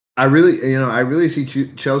 I really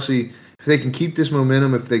see Chelsea. If they can keep this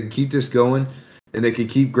momentum, if they can keep this going, and they can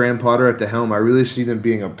keep Graham Potter at the helm, I really see them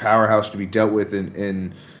being a powerhouse to be dealt with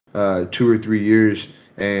in 2 or 3 years,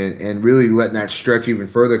 and really letting that stretch even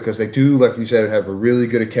further, because they do, like you said, have a really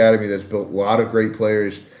good academy that's built a lot of great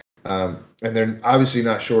players, and they're obviously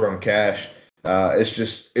not short on cash.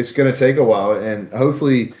 It's going to take a while, and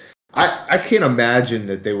hopefully, I can't imagine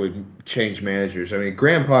that they would change managers. I mean,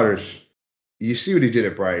 Graham Potter's, you see what he did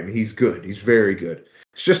at Brighton. He's good. He's very good.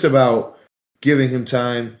 It's just about giving him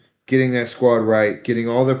time, getting that squad right, getting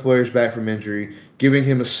all their players back from injury, giving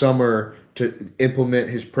him a summer to implement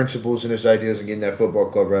his principles and his ideas and getting that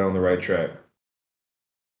football club right on the right track.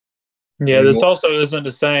 Yeah, this also isn't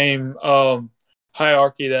the same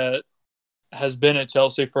hierarchy that has been at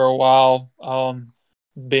Chelsea for a while,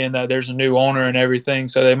 being that there's a new owner and everything.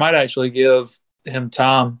 So they might actually give him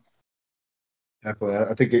time. Definitely.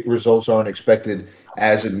 I think results aren't expected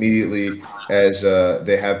as immediately as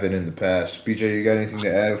they have been in the past. BJ, you got anything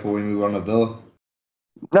to add before we move on to Villa?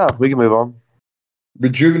 No, we can move on.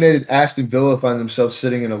 Rejuvenated Aston Villa find themselves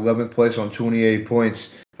sitting in 11th place on 28 points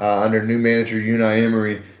under new manager Unai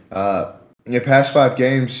Emery. In the past 5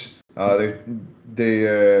 games,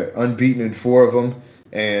 they unbeaten in 4 of them,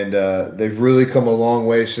 and they've really come a long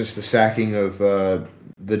way since the sacking of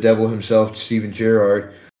the devil himself, Steven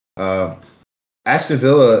Gerrard. Aston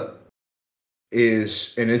Villa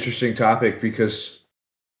is an interesting topic because,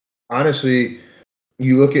 honestly,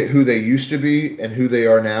 you look at who they used to be and who they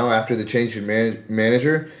are now after the change in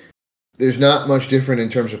manager, there's not much different in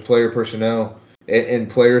terms of player personnel and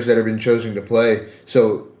players that have been chosen to play.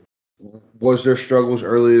 So was their struggles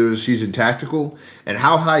earlier this season tactical? And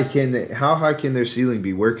how high can their ceiling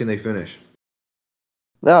be? Where can they finish?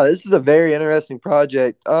 No, this is a very interesting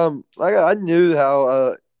project. Like I knew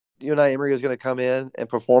how Unai Emery was going to come in and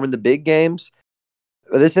perform in the big games,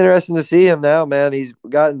 but it's interesting to see him now, man. He's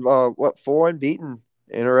gotten 4 unbeaten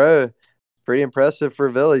in a row. Pretty impressive for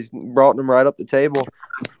Villa. He's brought them right up the table.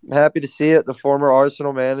 I'm happy to see it. The former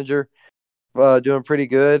Arsenal manager doing pretty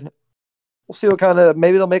good. We'll see what kind of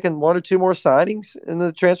maybe they'll make 1 or 2 more signings in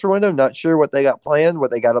the transfer window. Not sure what they got planned,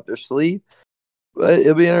 what they got up their sleeve. But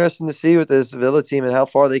it'll be interesting to see with this Villa team and how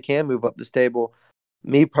far they can move up this table.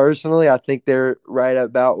 Me personally, I think they're right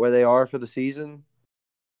about where they are for the season.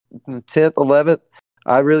 10th, 11th.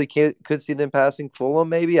 I really could see them passing Fulham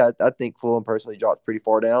maybe. I think Fulham personally dropped pretty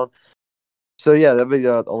far down. So, yeah, that'd be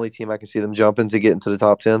the only team I can see them jumping to get into the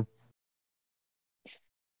top 10.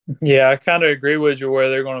 Yeah, I kind of agree with you where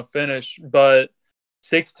they're going to finish, but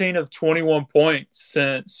 16 of 21 points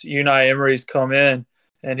since Unai Emery's come in,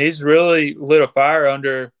 and he's really lit a fire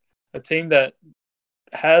under a team that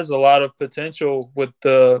has a lot of potential with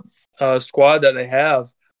the squad that they have.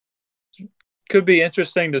 Could be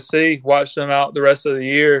interesting to see, watch them out the rest of the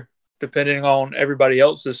year, depending on everybody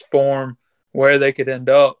else's form, where they could end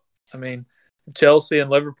up. I mean, Chelsea and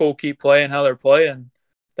Liverpool keep playing how they're playing.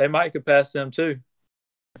 They might could pass them too.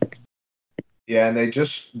 Yeah, and they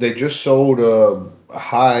just sold a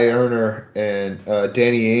high earner and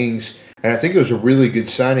Danny Ings, and I think it was a really good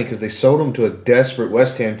signing because they sold him to a desperate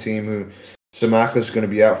West Ham team who Samaka's going to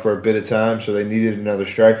be out for a bit of time, so they needed another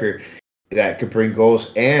striker that could bring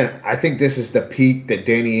goals. And I think this is the peak that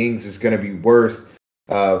Danny Ings is going to be worth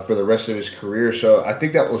for the rest of his career. So I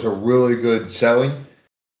think that was a really good selling.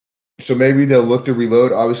 So maybe they'll look to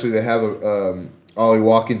reload. Obviously, they have Ollie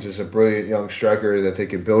Watkins is a brilliant young striker that they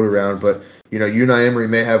can build around, but Unai Emery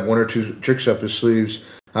may have 1 or 2 tricks up his sleeves.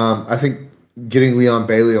 I think getting Leon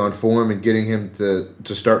Bailey on form and getting him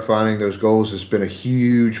to start finding those goals has been a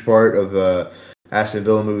huge part of Aston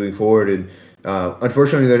Villa moving forward. And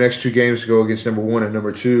unfortunately, their next 2 games go against number 1 and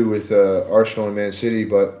number 2 with Arsenal and Man City.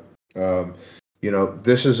 But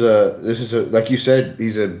this is a like you said,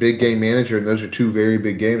 he's a big game manager, and those are 2 very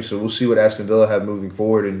big games. So we'll see what Aston Villa have moving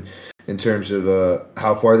forward in terms of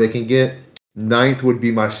how far they can get. 9th would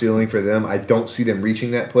be my ceiling for them. I don't see them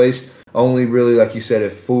reaching that place. Only really, like you said,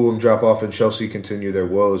 if Fulham drop off and Chelsea continue their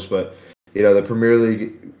woes. But, the Premier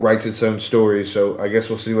League writes its own story, so I guess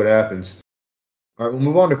we'll see what happens. All right, we'll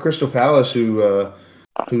move on to Crystal Palace, who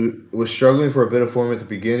was struggling for a bit of form at the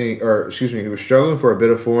beginning, who was struggling for a bit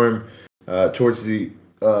of form towards the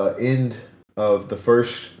end of the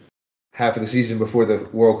first half of the season before the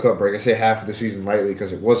World Cup break. I say half of the season lightly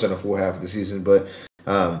because it wasn't a full half of the season, but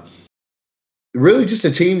really just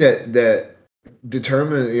a team that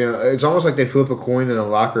determined, it's almost like they flip a coin in a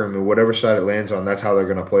locker room, and whatever side it lands on, that's how they're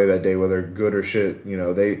going to play that day, whether good or shit.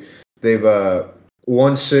 They've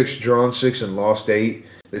won 6, drawn 6, and lost 8.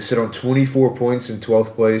 They sit on 24 points in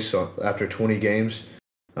 12th place after 20 games.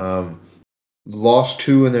 Lost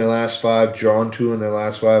 2 in their last 5, drawn 2 in their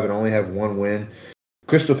last 5, and only have 1 win.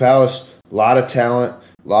 Crystal Palace, a lot of talent,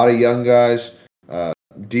 a lot of young guys,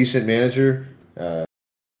 decent manager,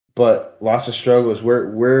 but lots of struggles. Where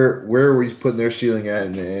are we putting their ceiling at,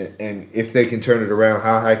 and if they can turn it around,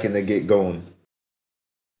 how high can they get going?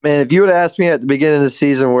 Man, if you would have asked me at the beginning of the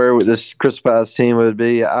season where this Crystal Palace team would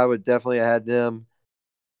be, I would definitely have had them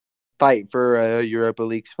fight for a Europa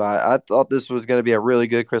League spot. I thought this was going to be a really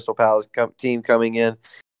good Crystal Palace team coming in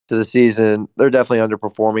to the season. They're definitely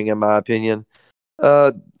underperforming, in my opinion.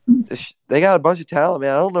 They got a bunch of talent,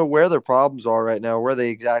 man. I don't know where their problems are right now, where they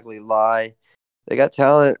exactly lie. They got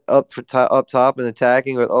talent up top and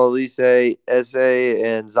attacking with Olise, Eze,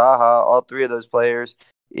 and Zaha, all 3 of those players.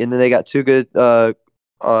 And then they got 2 good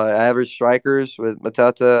average strikers with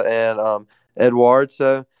Matata and Edouard.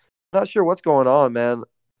 So not sure what's going on, man.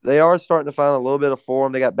 They are starting to find a little bit of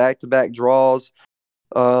form. They got back-to-back draws,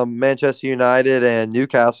 Manchester United and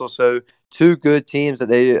Newcastle. So 2 good teams that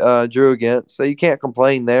they drew against. So you can't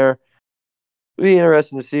complain there. It'll be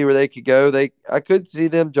interesting to see where they could go. I could see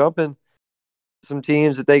them jumping some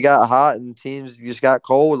teams that they got hot and teams just got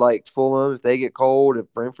cold, like Fulham. If they get cold,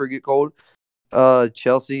 if Brentford get cold,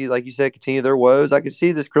 Chelsea, like you said, continue their woes. I could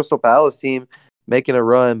see this Crystal Palace team making a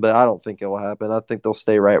run, but I don't think it will happen. I think they'll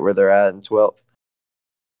stay right where they're at in 12th.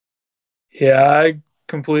 Yeah, I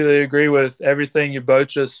completely agree with everything you both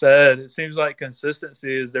just said. It seems like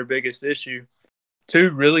consistency is their biggest issue.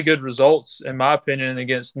 2 really good results, in my opinion,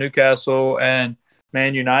 against Newcastle and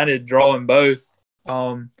Man United, drawing both.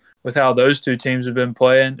 With how those 2 teams have been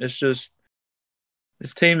playing, it's just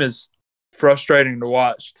this team is frustrating to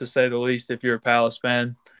watch, to say the least, if you're a Palace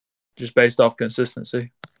fan, just based off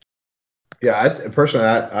consistency. Yeah, personally,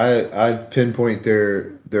 I pinpoint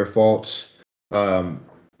their faults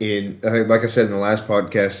like I said in the last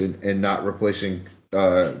podcast, and not replacing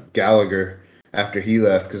Gallagher after he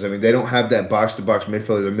left, because I mean they don't have that box to box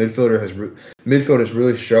midfielder. The midfield has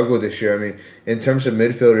really struggled this year. I mean, in terms of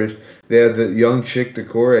midfielders, they have the young Chick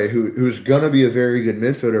Decore who's gonna be a very good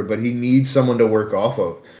midfielder, but he needs someone to work off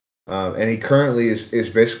of. And he currently is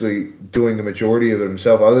basically doing the majority of it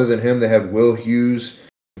himself. Other than him, they have Will Hughes,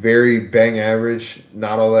 very bang average,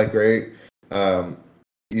 not all that great.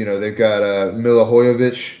 They've got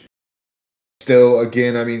Milivojevic. Still,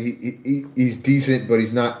 again, I mean, he's decent, but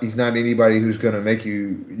he's not anybody who's going to make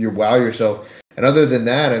you wow yourself. And other than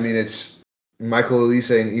that, I mean, it's Michael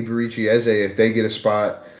Elise and Iberici Eze if they get a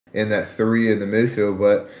spot in that 3 in the midfield.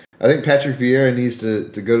 But I think Patrick Vieira needs to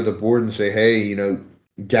go to the board and say, hey,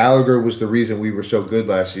 Gallagher was the reason we were so good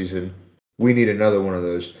last season. We need another one of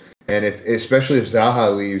those. And especially if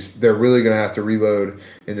Zaha leaves, they're really going to have to reload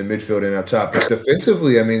in the midfield and up top. But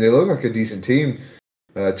defensively, I mean, they look like a decent team.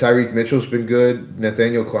 Tyreek Mitchell's been good.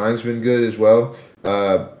 Nathaniel Klein's been good as well.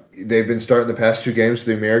 They've been starting the past 2 games.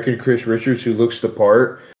 The American Chris Richards, who looks the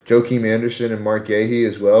part. Joakim Anderson and Mark Gahey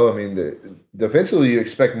as well. I mean, defensively, you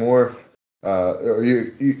expect more. Or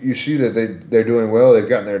you see that they're doing well. They've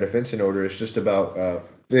gotten their defense in order. It's just about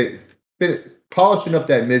polishing up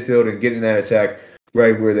that midfield and getting that attack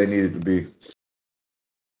right where they need it to be.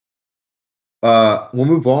 We'll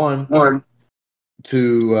move on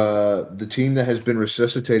to the team that has been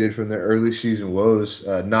resuscitated from their early season woes,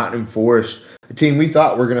 Nottingham Forest, a team we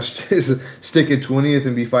thought were going to stick at 20th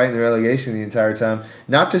and be fighting the relegation the entire time.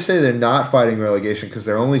 Not to say they're not fighting relegation, because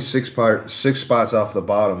they're only 6 spots off the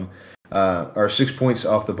bottom, or 6 points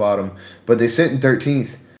off the bottom, but they sit in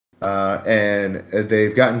 13th. And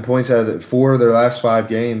they've gotten points out of 4 of their last 5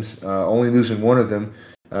 games, only losing 1 of them.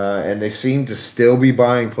 And they seem to still be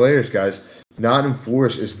buying players, guys. Nottingham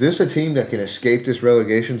Forest, is this a team that can escape this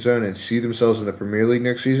relegation zone and see themselves in the Premier League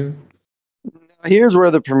next season? Here's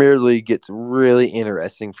where the Premier League gets really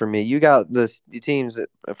interesting for me. You got the teams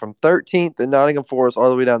from 13th in Nottingham Forest all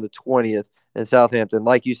the way down to 20th in Southampton,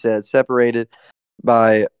 like you said, separated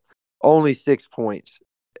by only 6 points.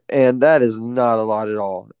 And that is not a lot at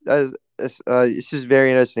all. It's just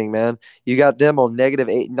very interesting, man. You got them on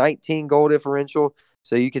 -19 goal differential.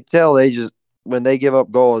 So you could tell when they give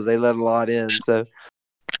up goals, they let a lot in. So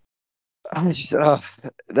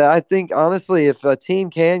I think, honestly, if a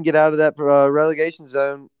team can get out of that relegation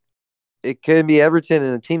zone, it could be Everton,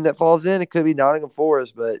 and the team that falls in, it could be Nottingham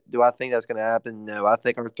Forest. But do I think that's going to happen? No. I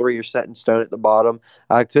think our 3 are set in stone at the bottom.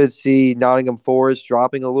 I could see Nottingham Forest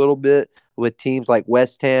dropping a little bit with teams like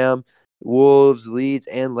West Ham, Wolves, Leeds,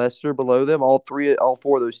 and Leicester below them. All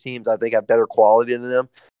 4 of those teams, I think, have better quality than them.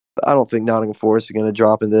 But I don't think Nottingham Forest is going to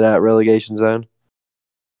drop into that relegation zone.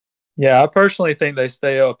 Yeah, I personally think they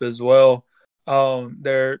stay up as well.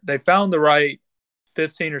 They found the right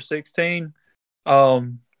 15 or 16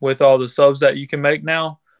 with all the subs that you can make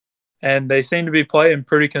now, and they seem to be playing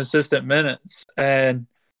pretty consistent minutes and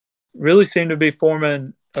really seem to be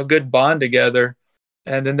forming a good bond together.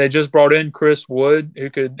 And then they just brought in Chris Wood, who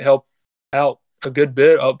could help out a good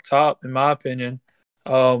bit up top, in my opinion.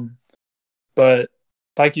 But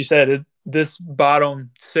like you said, this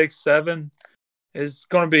bottom 6, 7 is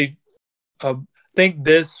going to be. I think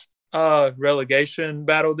this relegation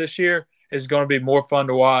battle this year is going to be more fun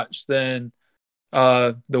to watch than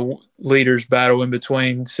the leaders battle in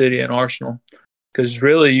between City and Arsenal. Because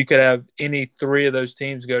really, you could have any 3 of those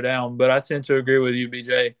teams go down. But I tend to agree with you,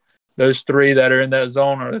 BJ. Those 3 that are in that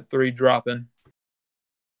zone are the 3 dropping.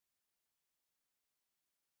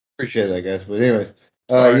 Appreciate that, guys. But anyways,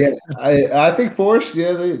 I think Forest,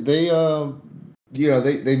 they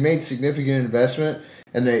made significant investment,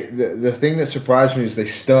 and the thing that surprised me is they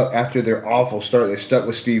stuck after their awful start. They stuck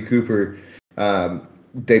with Steve Cooper.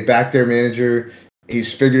 They backed their manager.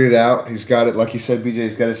 He's figured it out. He's got it, like you said, BJ.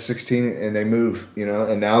 He's got his 16, and they move.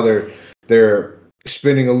 And now they're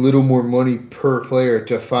spending a little more money per player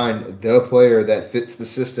to find the player that fits the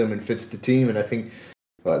system and fits the team. And I think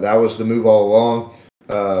that was the move all along.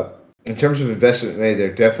 In terms of investment made,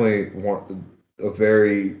 they're definitely a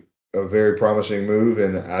very promising move,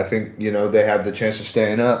 and I think they have the chance of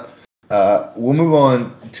staying up. We'll move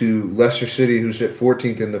on to Leicester City, who's at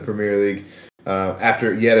 14th in the Premier League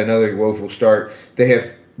after yet another woeful start. They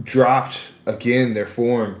have dropped again their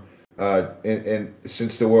form and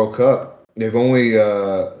since the World Cup. They've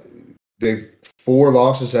 4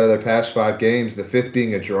 losses out of their past 5 games, the 5th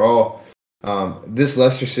being a draw. This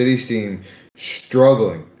Leicester City's team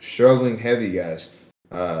struggling heavy, guys.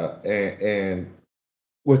 And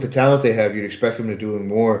with the talent they have, you'd expect them to do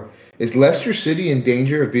more. Is Leicester City in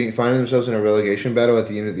danger of finding themselves in a relegation battle at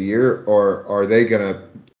the end of the year, or are they going to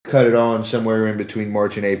cut it on somewhere in between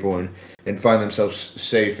March and April and find themselves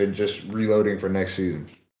safe and just reloading for next season.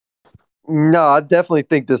 No, I definitely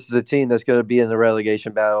think this is a team that's going to be in the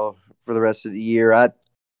relegation battle for the rest of the year.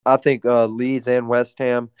 I think Leeds and West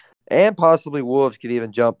Ham and possibly Wolves could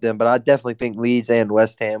even jump them, but I definitely think Leeds and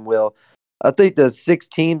West Ham will. I think the 6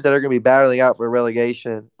 teams that are going to be battling out for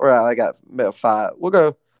relegation, or I got 5. We'll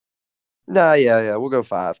go. Nah, yeah, we'll go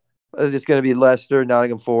 5. It's going to be Leicester,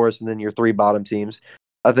 Nottingham Forest, and then your 3 bottom teams.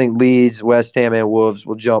 I think Leeds, West Ham, and Wolves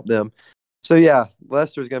will jump them. So yeah,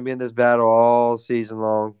 Leicester's going to be in this battle all season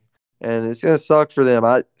long, and it's going to suck for them.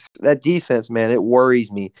 That defense, man, it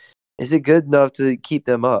worries me. Is it good enough to keep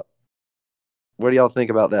them up? What do y'all think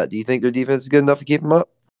about that? Do you think their defense is good enough to keep them up?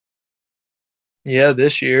 Yeah,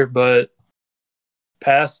 this year, but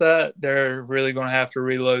past that, they're really going to have to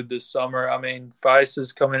reload this summer. I mean, Feist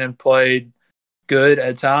has come in and played good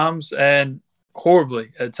at times and horribly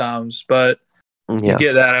at times, but you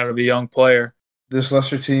get that out of a young player. This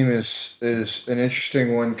Leicester team is an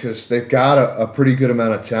interesting one because they've got a pretty good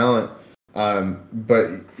amount of talent, but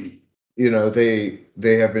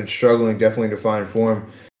they have been struggling definitely to find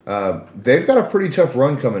form. They've got a pretty tough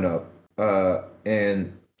run coming up,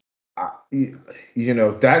 and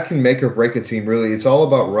that can make or break a team. Really, it's all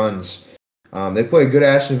about runs. They play a good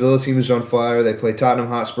Aston Villa team who's on fire. They play Tottenham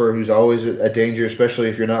Hotspur, who's always a danger, especially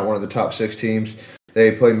if you're not one of the top 6 teams.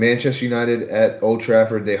 They play Manchester United at Old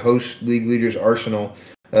Trafford. They host league leaders Arsenal.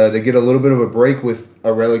 They get a little bit of a break with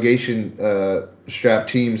a relegation strapped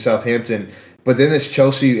team, Southampton. But then it's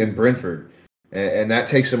Chelsea and Brentford, and that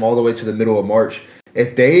takes them all the way to the middle of March.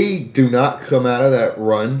 If they do not come out of that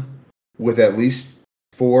run with at least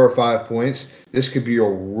 4 or 5 points, this could be a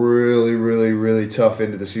really, really, really tough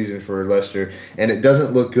end of the season for Leicester. And it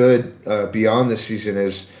doesn't look good beyond this season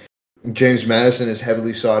as James Maddison is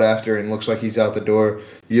heavily sought after and looks like he's out the door.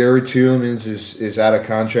 Yuri Tielemans is out of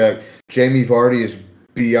contract. Jamie Vardy is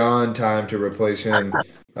beyond time to replace him.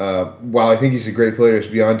 While I think he's a great player, it's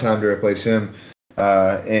beyond time to replace him.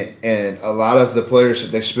 And a lot of the players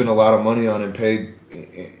that they spent a lot of money on and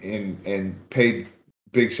paid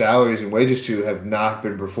big salaries and wages to have not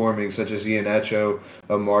been performing, such as Iheanacho,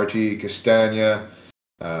 Amartey, Castagna.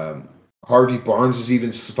 Harvey Barnes is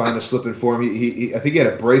even finally slipping form. He I think he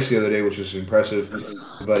had a brace the other day, which was impressive.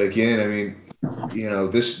 But again, I mean,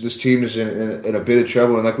 this team is in a bit of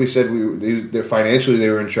trouble. And like we said, they're financially they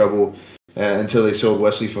were in trouble until they sold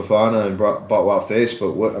Wesley Fofana and bought Wout Faes.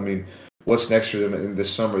 But what's next for them in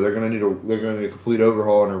this summer? They're going to need a complete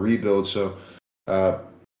overhaul and a rebuild. So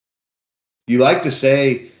you like to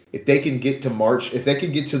say if they can get to March, if they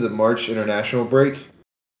can get to the March international break,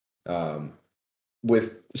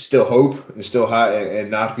 with still hope and still high and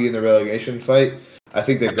not be in the relegation fight, I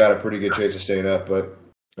think they've got a pretty good chance of staying up. But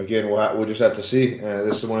again, we'll just have to see.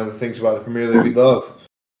 This is one of the things about the Premier League we love.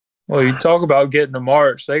 Well, you talk about getting to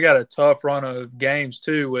March. They got a tough run of games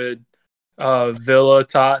too with Villa,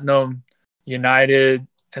 Tottenham, United,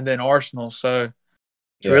 and then Arsenal. So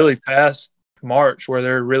it's really past March where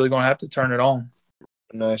they're really going to have to turn it on.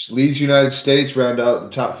 Nice. Leeds United States round out the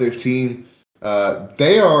top 15.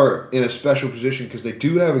 They are in a special position because they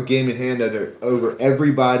do have a game in hand over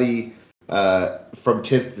everybody from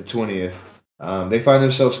 10th to 20th. They find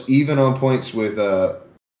themselves even on points with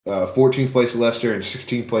 14th place Leicester and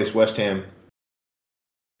 16th place West Ham.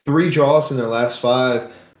 3 draws in their last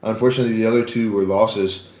 5. Unfortunately, the other 2 were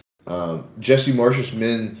losses. Jesse Marsh's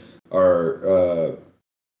men are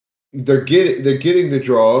they're getting the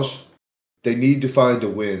draws. They need to find the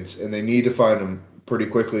wins, and they need to find them pretty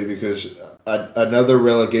quickly because another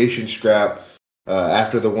relegation scrap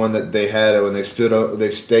after the one that they had when they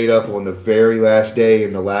stayed up on the very last day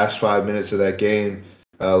in the last 5 minutes of that game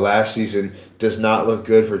last season does not look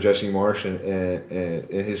good for Jesse Marsh and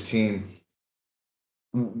his team.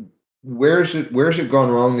 Where's it gone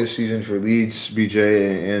wrong this season for Leeds,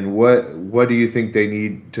 BJ, and what do you think they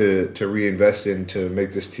need to reinvest in to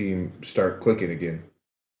make this team start clicking again?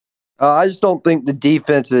 I just don't think the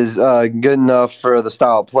defense is good enough for the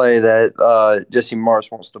style of play that Jesse Marsh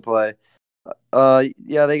wants to play.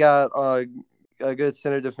 They got a good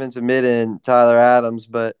center defensive mid in Tyler Adams,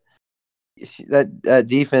 but that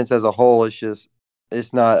defense as a whole is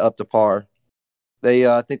it's not up to par.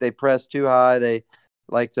 I think they press too high. They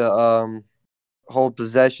like to hold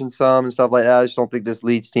possession some and stuff like that. I just don't think this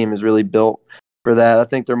Leeds team is really built for that. I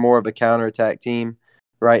think they're more of a counterattack team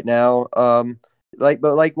right now. But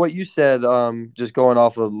like what you said, just going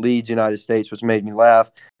off of Leeds United States, which made me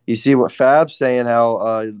laugh. You see what Fab's saying,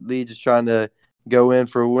 how Leeds is trying to go in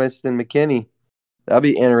for Winston McKennie. That'd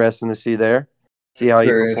be interesting to see there. See how he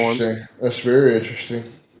performs. That's very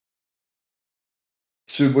interesting.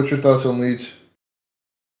 Sue, what's your thoughts on Leeds?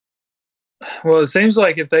 Well, it seems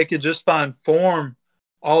like if they could just find form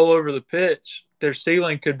all over the pitch, their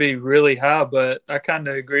ceiling could be really high. But I kind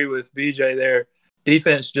of agree with BJ there.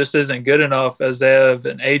 Defense just isn't good enough as they have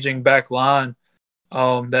an aging back line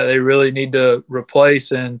that they really need to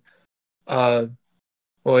replace. And,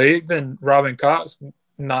 even Robin Cox,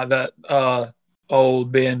 not that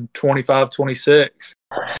old, being 25, 26.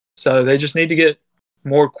 So they just need to get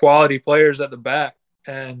more quality players at the back.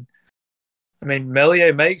 And, I mean,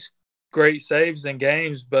 Melier makes great saves in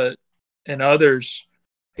games, but in others,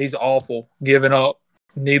 he's awful, giving up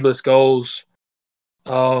needless goals.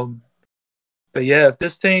 But yeah, if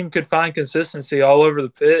this team could find consistency all over the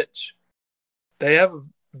pitch, they have a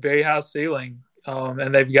very high ceiling.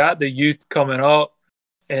 And they've got the youth coming up,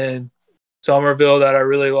 and Somerville that I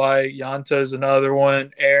really like. Yanto's another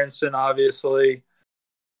one. Aronson, obviously.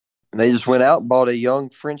 They just went out and bought a young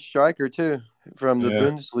French striker too from the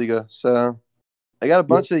Bundesliga. So they got a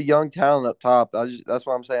bunch of young talent up top. That's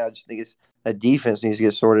what I'm saying. I just think that defense needs to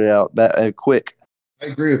get sorted out quick. I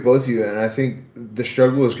agree with both of you, and I think the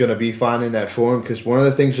struggle is going to be finding that form, because one of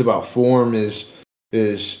the things about form is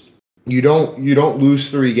you don't lose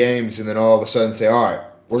 3 games and then all of a sudden say, all right,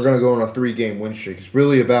 we're going to go on a 3-game win streak. It's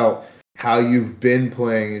really about how you've been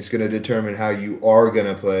playing is going to determine how you are going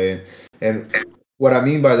to play. And what I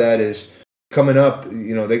mean by that is coming up,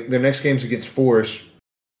 their next game's against Forest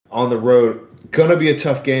on the road. Going to be a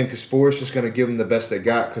tough game because Forest is going to give them the best they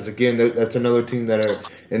got, because, again, that's another team that are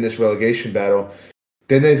in this relegation battle.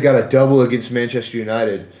 Then they've got a double against Manchester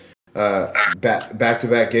United,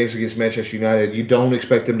 back-to-back games against Manchester United. You don't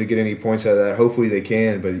expect them to get any points out of that. Hopefully they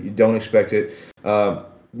can, but you don't expect it.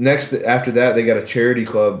 Next, after that, they got a charity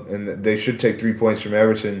club, and they should take 3 points from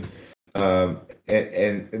Everton. And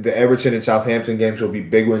the Everton and Southampton games will be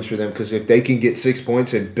big wins for them, because if they can get 6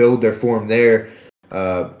 points and build their form there,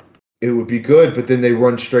 it would be good. But then they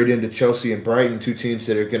run straight into Chelsea and Brighton, 2 teams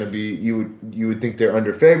that are going to be you would think they're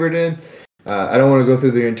underfavored in. I don't want to go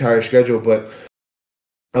through the entire schedule, but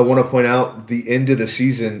I want to point out the end of the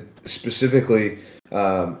season specifically,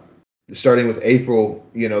 starting with April.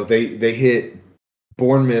 They hit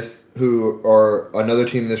Bournemouth, who are another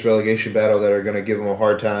team in this relegation battle that are going to give them a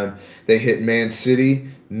hard time. They hit Man City,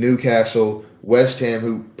 Newcastle, West Ham,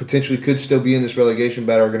 who potentially could still be in this relegation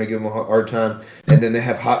battle, are going to give them a hard time. And then they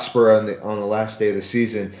have Hotspur on the last day of the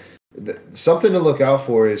season. Something to look out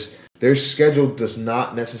for is their schedule does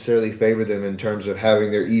not necessarily favor them in terms of having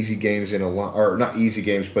their easy games or not easy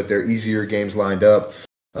games, but their easier games lined up.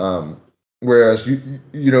 Whereas,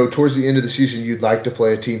 towards the end of the season, you'd like to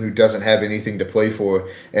play a team who doesn't have anything to play for,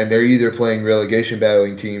 and they're either playing relegation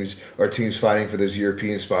battling teams or teams fighting for those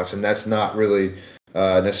European spots, and that's not really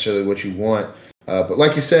necessarily what you want. But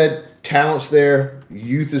like you said, talent's there,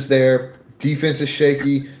 youth is there, defense is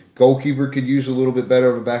shaky, goalkeeper could use a little bit better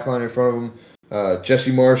of a backline in front of him.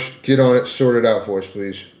 Jesse Marsh, get on it, sort it out for us,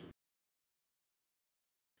 please.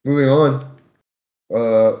 Moving on,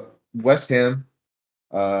 West Ham.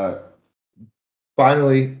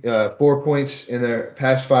 Finally, 4 points in their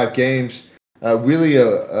past 5 games. Really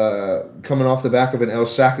coming off the back of an El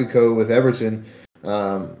Sacico with Everton,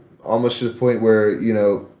 almost to the point where,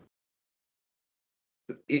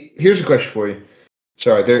 here's a question for you.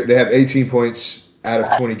 Sorry, they have 18 points out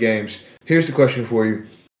of 20 games. Here's the question for you.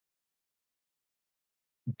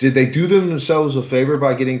 Did they do themselves a favor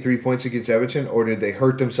by getting 3 points against Everton, or did they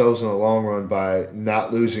hurt themselves in the long run by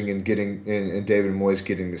not losing and David Moyes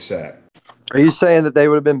getting the sack? Are you saying that they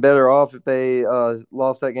would have been better off if they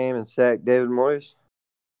lost that game and sacked David Moyes?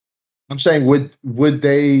 I'm saying would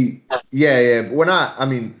they? Yeah. But we're not. I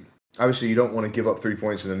mean, obviously, you don't want to give up 3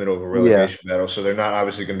 points in the middle of a relegation battle, so they're not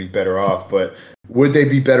obviously going to be better off. But would they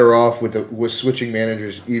be better off with switching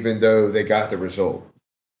managers, even though they got the result?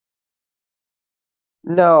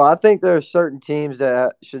 No, I think there are certain teams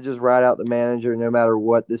that should just ride out the manager no matter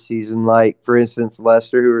what the season like. For instance,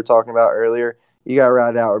 Leicester, who we were talking about earlier, you got to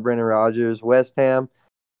ride it out with Brendan Rodgers. West Ham,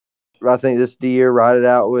 I think this is the year, ride it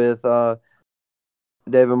out with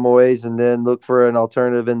David Moyes, and then look for an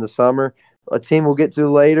alternative in the summer. A team we'll get to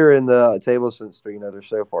later in the table, since they're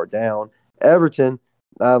so far down. Everton,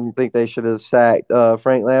 I don't think they should have sacked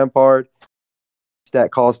Frank Lampard. That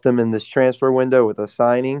cost them in this transfer window with a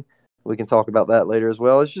signing. We can talk about that later as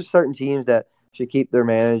well. It's just certain teams that should keep their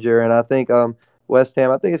manager. And I think West Ham,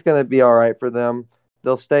 I think it's going to be all right for them.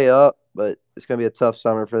 They'll stay up, but it's going to be a tough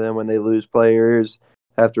summer for them when they lose players,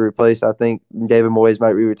 have to replace. I think David Moyes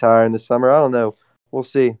might be retiring this summer. I don't know. We'll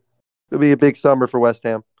see. It'll be a big summer for West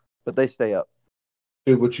Ham, but they stay up.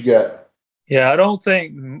 Dude, what you got? Yeah, I don't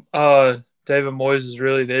think David Moyes is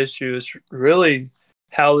really the issue. It's really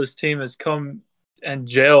how this team has come and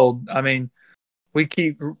gelled. I mean, we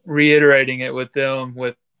keep reiterating it with them,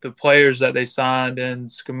 with the players that they signed, and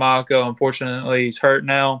Skamaka, unfortunately, he's hurt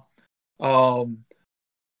now. Luis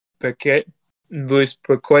Paqueta,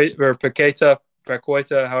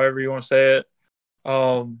 however you want to say it,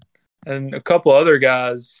 and a couple other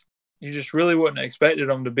guys. You just really wouldn't have expected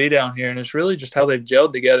them to be down here, and it's really just how they've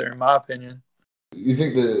gelled together, in my opinion. You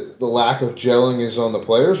think the lack of gelling is on the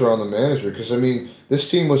players or on the manager? Because, I mean, this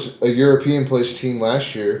team was a European-placed team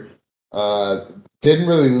last year, didn't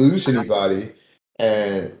really lose anybody,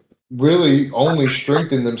 and really only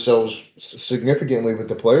strengthened themselves significantly with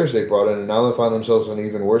the players they brought in, and now they find themselves in an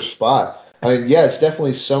even worse spot. I mean, yeah, it's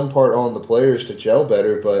definitely some part on the players to gel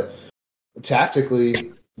better, but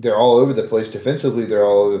tactically, they're all over the place. Defensively, they're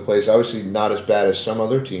all over the place. Obviously, not as bad as some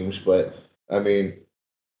other teams, but I mean,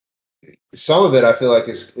 some of it I feel like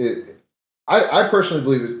I personally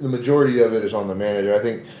believe that the majority of it is on the manager. I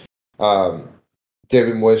think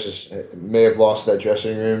David Moyes may have lost that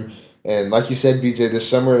dressing room. And like you said, BJ, this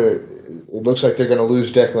summer, it looks like they're going to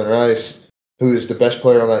lose Declan Rice, who is the best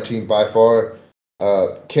player on that team by far.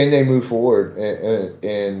 Can they move forward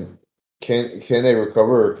and can they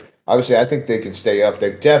recover? Obviously, I think they can stay up.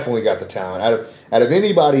 They've definitely got the talent. Out of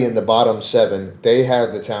anybody in the bottom seven, they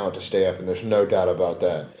have the talent to stay up, and there's no doubt about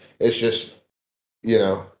that. It's just,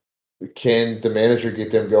 can the manager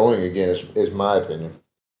get them going again? Is my opinion.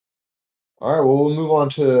 All right, well, we'll move on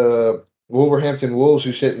to Wolverhampton Wolves,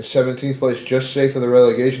 who sit in 17th place, just safe of the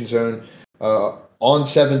relegation zone, on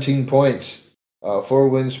 17 points. 4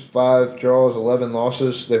 wins, 5 draws, 11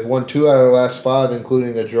 losses. They've won 2 out of the last 5,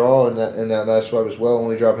 including a draw in that last 5 as well,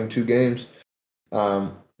 only dropping 2 games.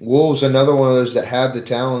 Wolves, another one of those that have the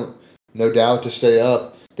talent, no doubt, to stay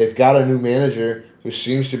up. They've got a new manager who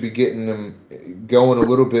seems to be getting them going a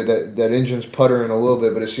little bit. That engine's puttering a little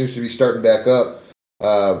bit, but it seems to be starting back up.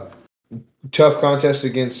 Tough contest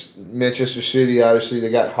against Manchester City. Obviously, they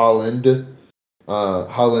got Holland.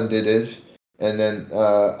 Holland did it. And then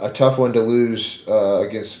a tough one to lose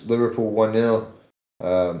against Liverpool 1-0.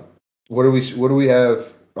 What do we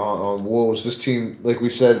have on Wolves? This team, like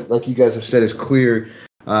we said, like you guys have said, is clear.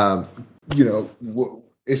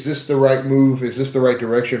 Is this the right move? Is this the right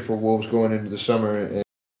direction for Wolves going into the summer and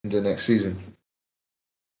into next season?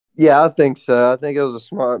 Yeah, I think so. I think it was a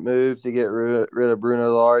smart move to get rid of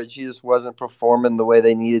Bruno Lage. He just wasn't performing the way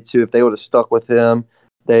they needed to. If they would have stuck with him,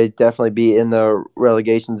 they'd definitely be in the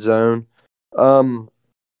relegation zone.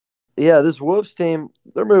 This Wolves team,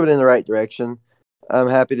 they're moving in the right direction. I'm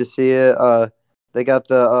happy to see it. They got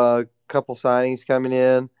the couple signings coming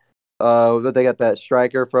in. But they got that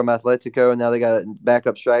striker from Atletico, and now they got a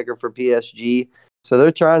backup striker for PSG. So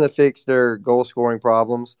they're trying to fix their goal scoring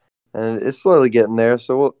problems, and it's slowly getting there.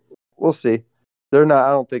 So we'll see. They're not. I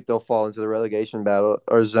don't think they'll fall into the relegation battle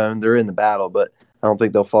or zone. They're in the battle, but I don't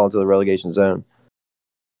think they'll fall into the relegation zone.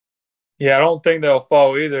 Yeah, I don't think they'll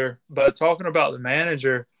fall either. But talking about the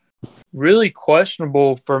manager, really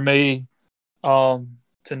questionable for me to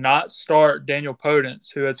not start Daniel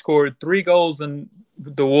Podence, who had scored 3 goals in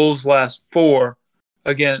the Wolves' last 4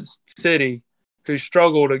 against City, who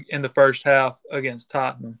struggled in the first half against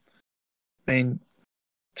Tottenham. I mean,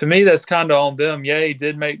 to me, that's kind of on them. Yeah, he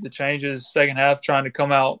did make the changes second half, trying to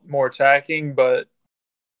come out more attacking, but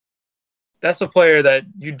that's a player that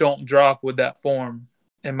you don't drop with that form,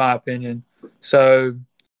 in my opinion. So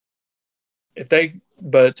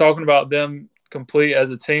but talking about them complete as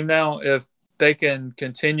a team now, if they can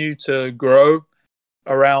continue to grow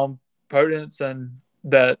around Podence and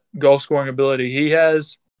that goal scoring ability he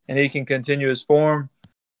has, and he can continue his form,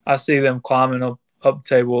 I see them climbing up the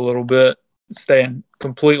table a little bit, staying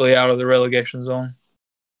completely out of the relegation zone.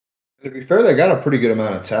 To be fair, they got a pretty good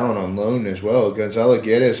amount of talent on loan as well. Gonzalo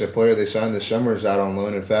Guedes, a player they signed this summer, is out on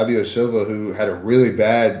loan, and Fabio Silva, who had a really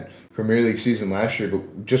bad Premier League season last year,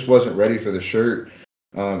 but just wasn't ready for the shirt,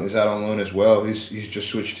 is out on loan as well. He's just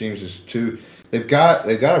switched teams too. They've got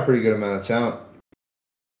a pretty good amount of talent.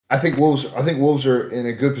 I think Wolves are in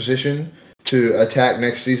a good position to attack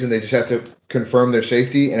next season. They just have to confirm their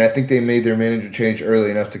safety, and I think they made their manager change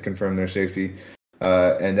early enough to confirm their safety.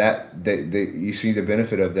 And that you see the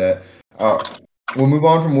benefit of that. We'll move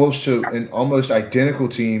on from Wolves to an almost identical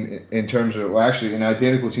team in terms of,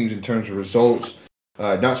 identical teams in terms of results.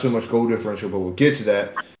 Not so much goal differential, but we'll get to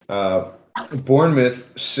that.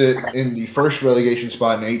 Bournemouth sit in the first relegation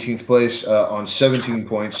spot in 18th place on 17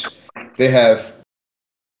 points. They have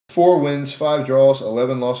 4 wins, 5 draws,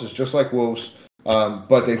 11 losses, just like Wolves.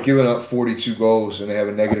 But they've given up 42 goals, and they have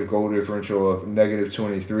a negative goal differential of negative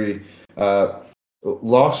 23.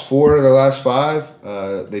 Lost 4 of their last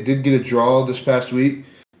 5. They did get a draw this past week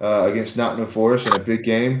against Nottingham Forest in a big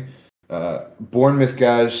game. Bournemouth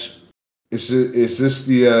guys, Is this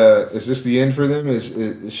the end for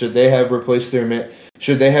them? Should they have replaced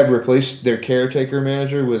their caretaker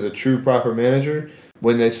manager with a true proper manager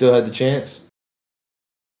when they still had the chance?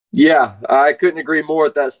 Yeah, I couldn't agree more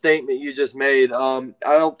with that statement you just made. I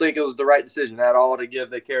don't think it was the right decision at all to give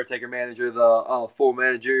the caretaker manager the full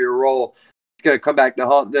managerial role. It's going to come back to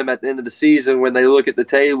haunt them at the end of the season when they look at the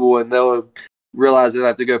table and they'll realize they'll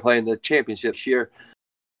have to go play in the championship this year.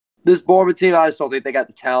 This Bournemouth team, I just don't think they got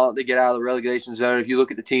the talent to get out of the relegation zone. If you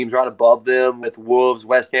look at the teams right above them with Wolves,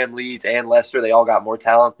 West Ham, Leeds, and Leicester, they all got more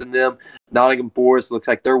talent than them. Nottingham Forest looks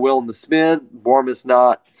like they're willing to spin. Bournemouth's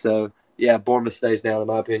not. So, yeah, Bournemouth stays down, in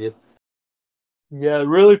my opinion. Yeah,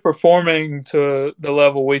 really performing to the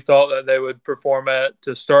level we thought that they would perform at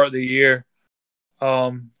to start the year.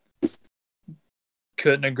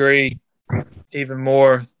 Couldn't agree even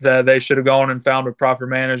more that they should have gone and found a proper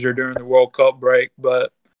manager during the World Cup break,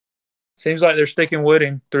 but seems like they're sticking with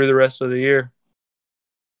him through the rest of the year.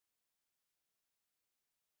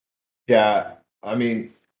 Yeah, I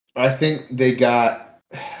mean, I think they got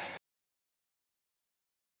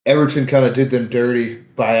Everton kind of did them dirty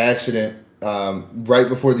by accident right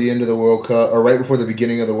before the end of the World Cup, or right before the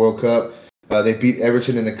beginning of the World Cup. They beat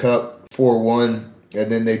Everton in the Cup 4-1,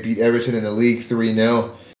 and then they beat Everton in the league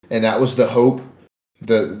 3-0, and that was the hope,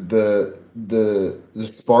 the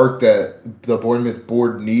spark that the Bournemouth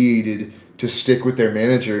board needed to stick with their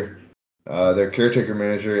manager, their caretaker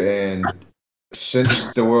manager. And since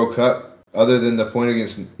the World Cup, other than the point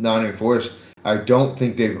against Nottingham Forest, I don't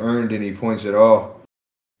think they've earned any points at all.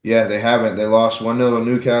 Yeah, they haven't. They lost 1-0 to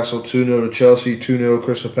Newcastle, 2-0 to Chelsea, 2-0 to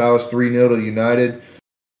Crystal Palace, 3-0 to United,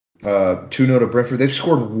 2-0 to Brentford. They've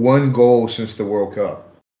scored one goal since the World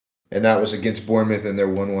Cup, and that was against Bournemouth in their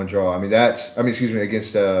 1-1 draw.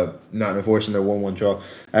 Against Nottingham Forest in their 1-1 draw.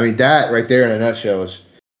 I mean, that right there in a nutshell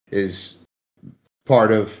is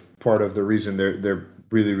part of the reason they're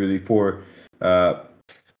really, really poor.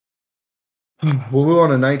 We'll move on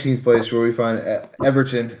to 19th place, where we find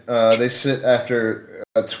Everton. They sit after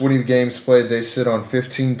 20 games played. They sit on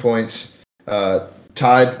 15 points,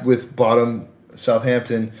 tied with bottom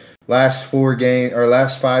Southampton. Last 5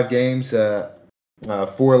 games, 4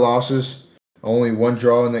 losses, only 1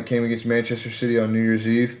 draw in that game against Manchester City on New Year's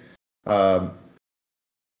Eve. Boy,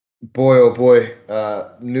 oh boy,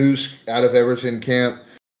 news out of Everton camp.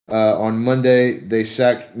 On Monday, they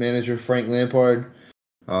sacked manager Frank Lampard.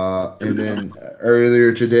 And then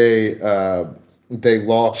earlier today, they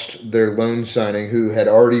lost their loan signing, who had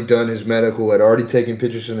already done his medical, had already taken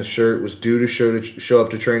pictures in the shirt, was due to show up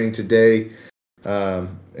to training today,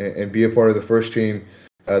 and be a part of the first team.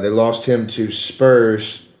 They lost him to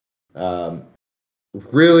Spurs.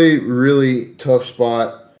 Really, really tough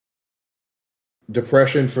spot.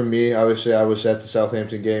 Depression for me. Obviously, I was at the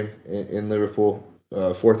Southampton game in Liverpool.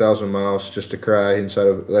 4,000 miles just to cry as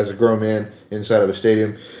a grown man inside of a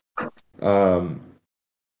stadium.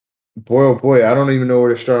 Boy, oh boy, I don't even know where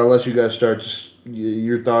to start. I'll let you guys start. Just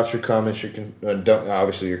your thoughts, your comments,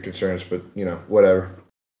 obviously your concerns, but whatever.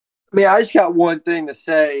 I mean, I just got one thing to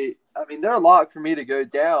say. I mean, they're a lot for me to go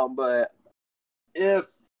down, but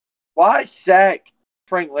why sack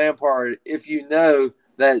Frank Lampard if you know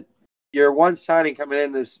that your one signing coming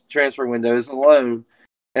in this transfer window is a loan,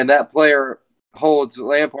 and that player holds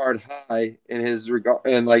Lampard high in his regard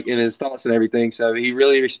and in his thoughts and everything, so he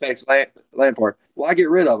really respects Lampard. Why get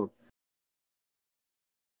rid of him?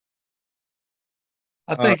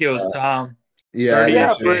 I think it was time.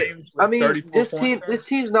 Yeah, but I mean, this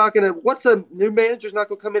team's not gonna. What's a new manager's not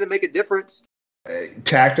gonna come in and make a difference?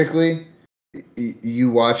 Tactically,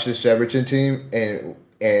 you watch this Everton team, and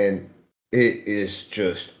it is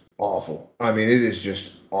just awful. I mean, it is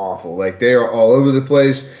just awful. Like, they are all over the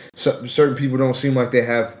place. Certain people don't seem like they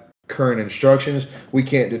have current instructions. We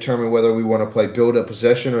can't determine whether we want to play build-up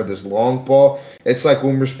possession or this long ball. It's like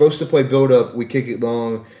when we're supposed to play build-up, we kick it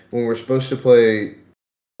long. When we're supposed to play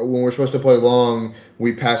long,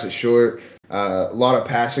 we pass it short. A lot of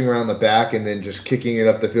passing around the back and then just kicking it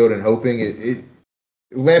up the field and hoping.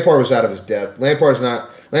 Lampard was out of his depth.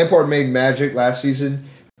 Lampard made magic last season.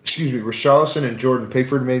 Richarlison and Jordan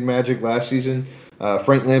Pickford made magic last season.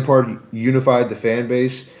 Frank Lampard unified the fan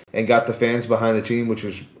base and got the fans behind the team, which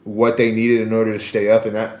was what they needed in order to stay up,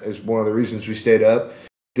 and that is one of the reasons we stayed up.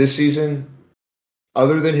 This season,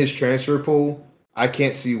 other than his transfer pool, I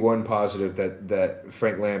can't see one positive that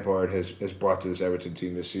Frank Lampard has brought to this Everton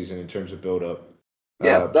team this season in terms of build-up.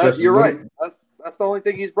 Yeah, you're right. That's the only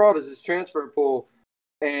thing he's brought is his transfer pool,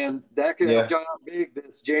 and that could have gone out big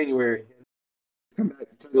this January. Come back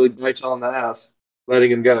and totally bite you on the ass,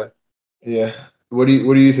 letting him go. Yeah. What do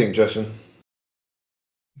you think, Justin?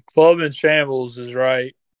 Club in shambles is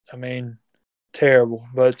right. I mean, terrible.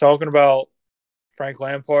 But talking about Frank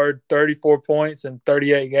Lampard, 34 points in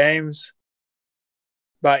 38 games.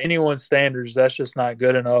 By anyone's standards, that's just not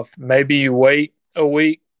good enough. Maybe you wait a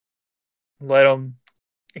week, let him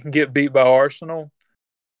get beat by Arsenal,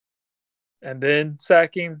 and then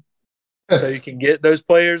sack him so you can get those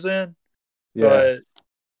players in. Yeah. But,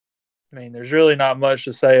 I mean, there's really not much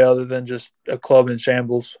to say other than just a club in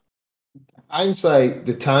shambles. Hindsight,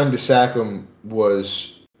 the time to sack him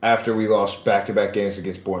was after we lost back-to-back games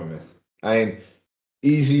against Bournemouth. I mean,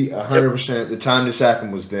 easy, 100%. The time to sack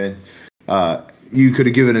him was then. You could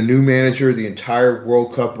have given a new manager the entire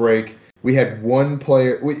World Cup break. We had one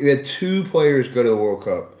player. We had two players go to the World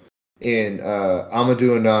Cup in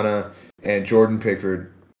Amadou Onana and Jordan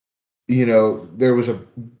Pickford. You know, there was a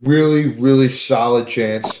really, really solid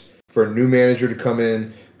chance for a new manager to come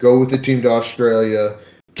in, go with the team to Australia,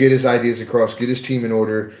 get his ideas across, get his team in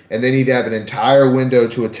order, and then he'd have an entire window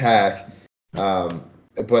to attack.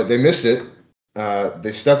 But they missed it.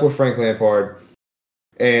 They stuck with Frank Lampard.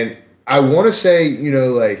 And I want to say, you know,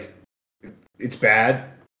 like, it's bad.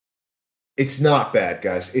 It's not bad,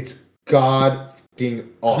 guys. It's god-fucking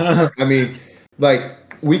awful. I mean, like,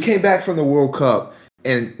 we came back from the World Cup,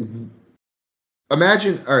 and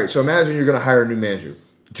imagine you're going to hire a new manager.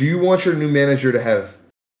 Do you want your new manager to have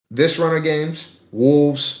this run of games,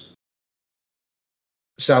 Wolves,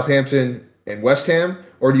 Southampton, and West Ham,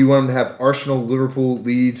 or do you want them to have Arsenal, Liverpool,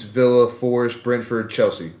 Leeds, Villa, Forest, Brentford,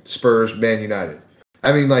 Chelsea, Spurs, Man United?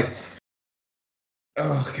 I mean, like,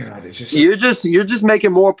 oh god, it's just you're just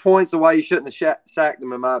making more points of why you shouldn't have sacked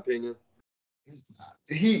them, in my opinion.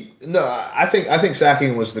 I think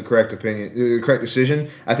sacking was the correct decision.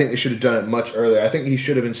 I think they should have done it much earlier. I think he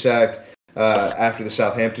should have been sacked after the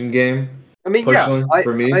Southampton game. I mean,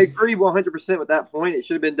 for me, I agree 100% with that point. It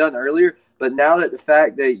should have been done earlier. But now that the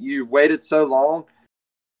fact that you waited so long,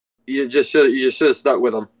 you just should have stuck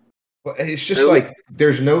with him. But it's just like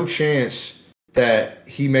there's no chance that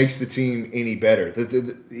he makes the team any better.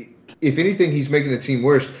 If anything, he's making the team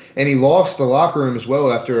worse. And he lost the locker room as well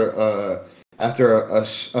after a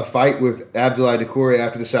fight with Abdoulaye Doucouré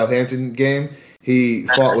after the Southampton game. He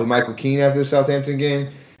fought with Michael Keane after the Southampton game.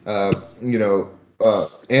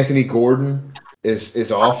 Anthony Gordon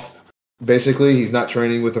is off. Basically, he's not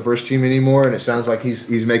training with the first team anymore, and it sounds like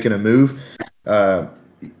he's making a move.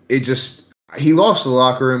 He lost the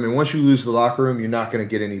locker room, and once you lose the locker room, you're not going to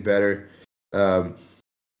get any better.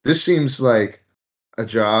 This seems like a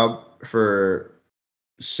job for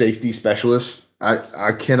safety specialist.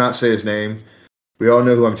 I cannot say his name. We all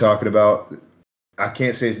know who I'm talking about. I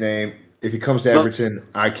can't say his name. If he comes to Everton,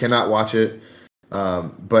 I cannot watch it.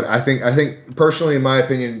 But I think personally, in my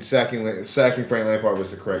opinion, sacking Frank Lampard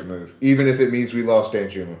was the correct move, even if it means we lost Dan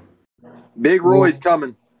Juma. Big Roy's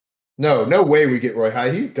coming. No way we get Roy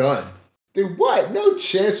Hodgkins. He's done. Dude, what? No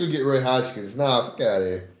chance we get Roy Hodgkins. Nah, fuck out of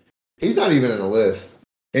here. He's not even in the list.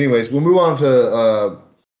 Anyways, we'll move on to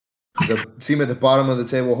the team at the bottom of the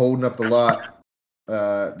table holding up the lot.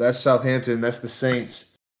 That's Southampton. That's the Saints.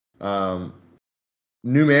 New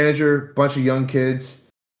manager, bunch of young kids.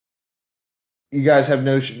 You guys think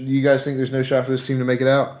there's no shot for this team to make it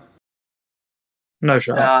out? No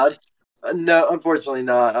shot. No, unfortunately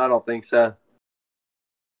not. I don't think so.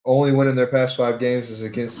 Only win in their past 5 games is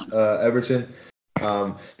against Everton.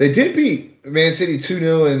 They did beat Man City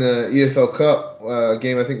 2-0 in the EFL Cup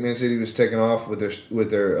game. I think Man City was taken off with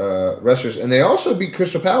their wrestlers, and they also beat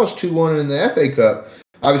Crystal Palace 2-1 in the FA Cup.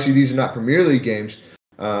 Obviously, these are not Premier League games,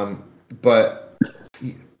 but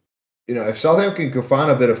you know, if Southampton can find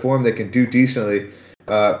a bit of form, they can do decently.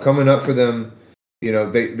 Coming up for them, you know,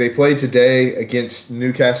 they played today against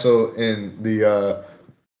Newcastle in the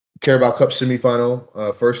Carabao Cup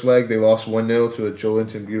semifinal. First leg, they lost 1-0 to a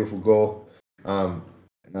Joelinton beautiful goal.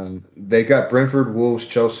 They got Brentford, Wolves,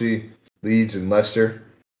 Chelsea, Leeds, and Leicester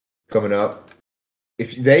coming up.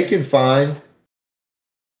 If they can find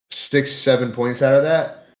 6-7 points out of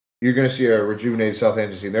that, you're going to see a rejuvenated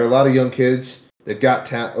Southampton team. There are a lot of young kids. They've got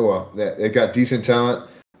they've got decent talent.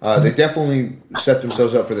 They definitely set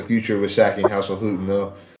themselves up for the future with sacking Hasenhüttl,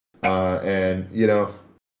 though. And you know,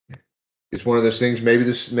 it's one of those things. Maybe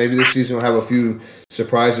this season will have a few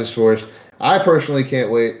surprises for us. I personally can't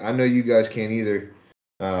wait. I know you guys can't either.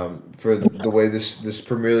 For the way this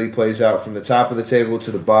Premier League plays out, from the top of the table to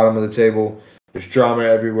the bottom of the table, there's drama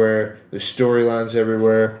everywhere. There's storylines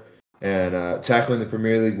everywhere, and tackling the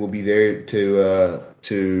Premier League will be there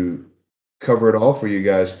to cover it all for you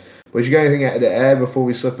guys. But you got anything to add before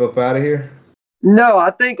we slip up out of here? No, I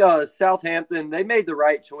think Southampton, they made the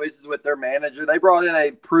right choices with their manager. They brought in a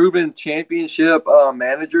proven championship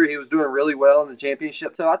manager. He was doing really well in the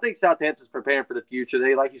championship. So I think Southampton's preparing for the future.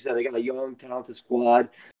 They, like you said, they got a young, talented squad.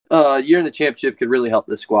 Year in the championship could really help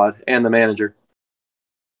this squad and the manager.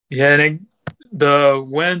 Yeah, and the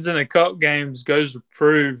wins in the cup games goes to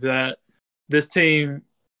prove that this team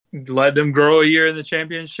let them grow a year in the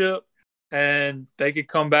championship, and they could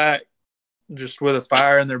come back just with a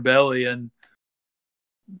fire in their belly and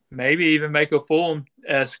maybe even make a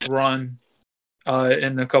Fulham-esque run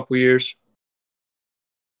in a couple years.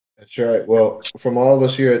 That's right. Well, from all of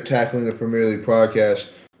us here at Tackling the Premier League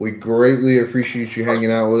podcast, we greatly appreciate you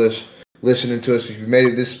hanging out with us, listening to us. If you made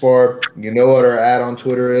it this far, you know what our ad on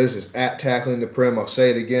Twitter is. It's at Tackling the Prem. I'll say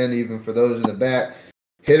it again, even for those in the back.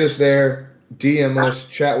 Hit us there, DM us,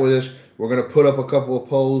 chat with us. We're going to put up a couple of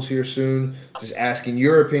polls here soon, just asking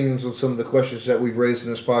your opinions on some of the questions that we've raised in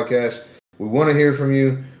this podcast. We want to hear from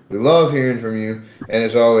you. We love hearing from you. And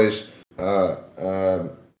as always,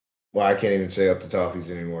 well, I can't even say up the toffees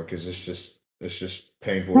anymore because it's just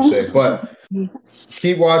painful to say. But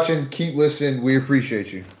keep watching, keep listening. We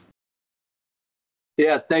appreciate you.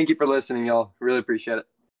 Yeah, thank you for listening, y'all. Really appreciate it.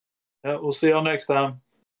 We'll see y'all next time.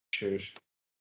 Cheers.